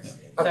 sorry.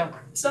 Okay.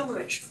 So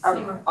much.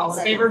 All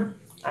in favor?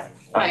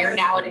 We are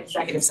now in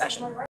executive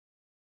session.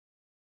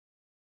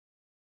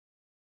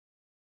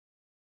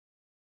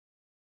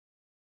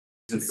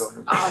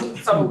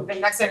 So the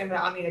next item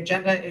on the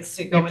agenda is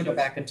to go into,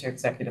 back into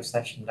executive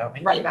session, don't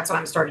we? right, that's what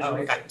I'm starting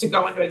to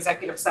go into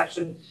executive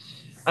session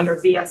under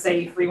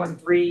VSA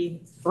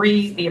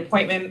 3133, the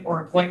appointment or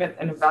employment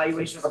and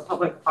evaluation of a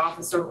public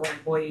officer or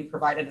employee,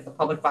 provided that the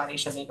public body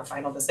shall make a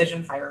final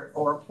decision, hire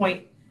or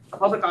appoint a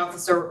public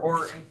officer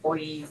or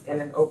employee in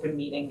an open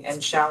meeting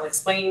and shall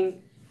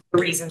explain the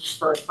reasons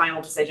for a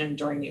final decision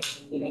during the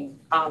open meeting.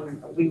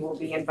 We will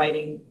be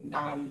inviting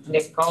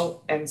Nick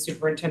Galt and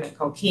Superintendent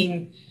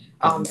Culkeen.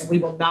 And we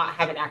will not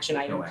have an action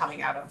item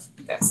coming out of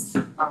this.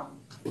 And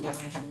I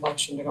have a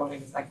motion to go into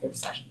executive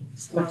session.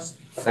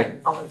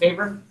 Second. All in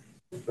favor?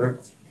 Sure.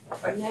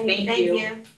 Thank you.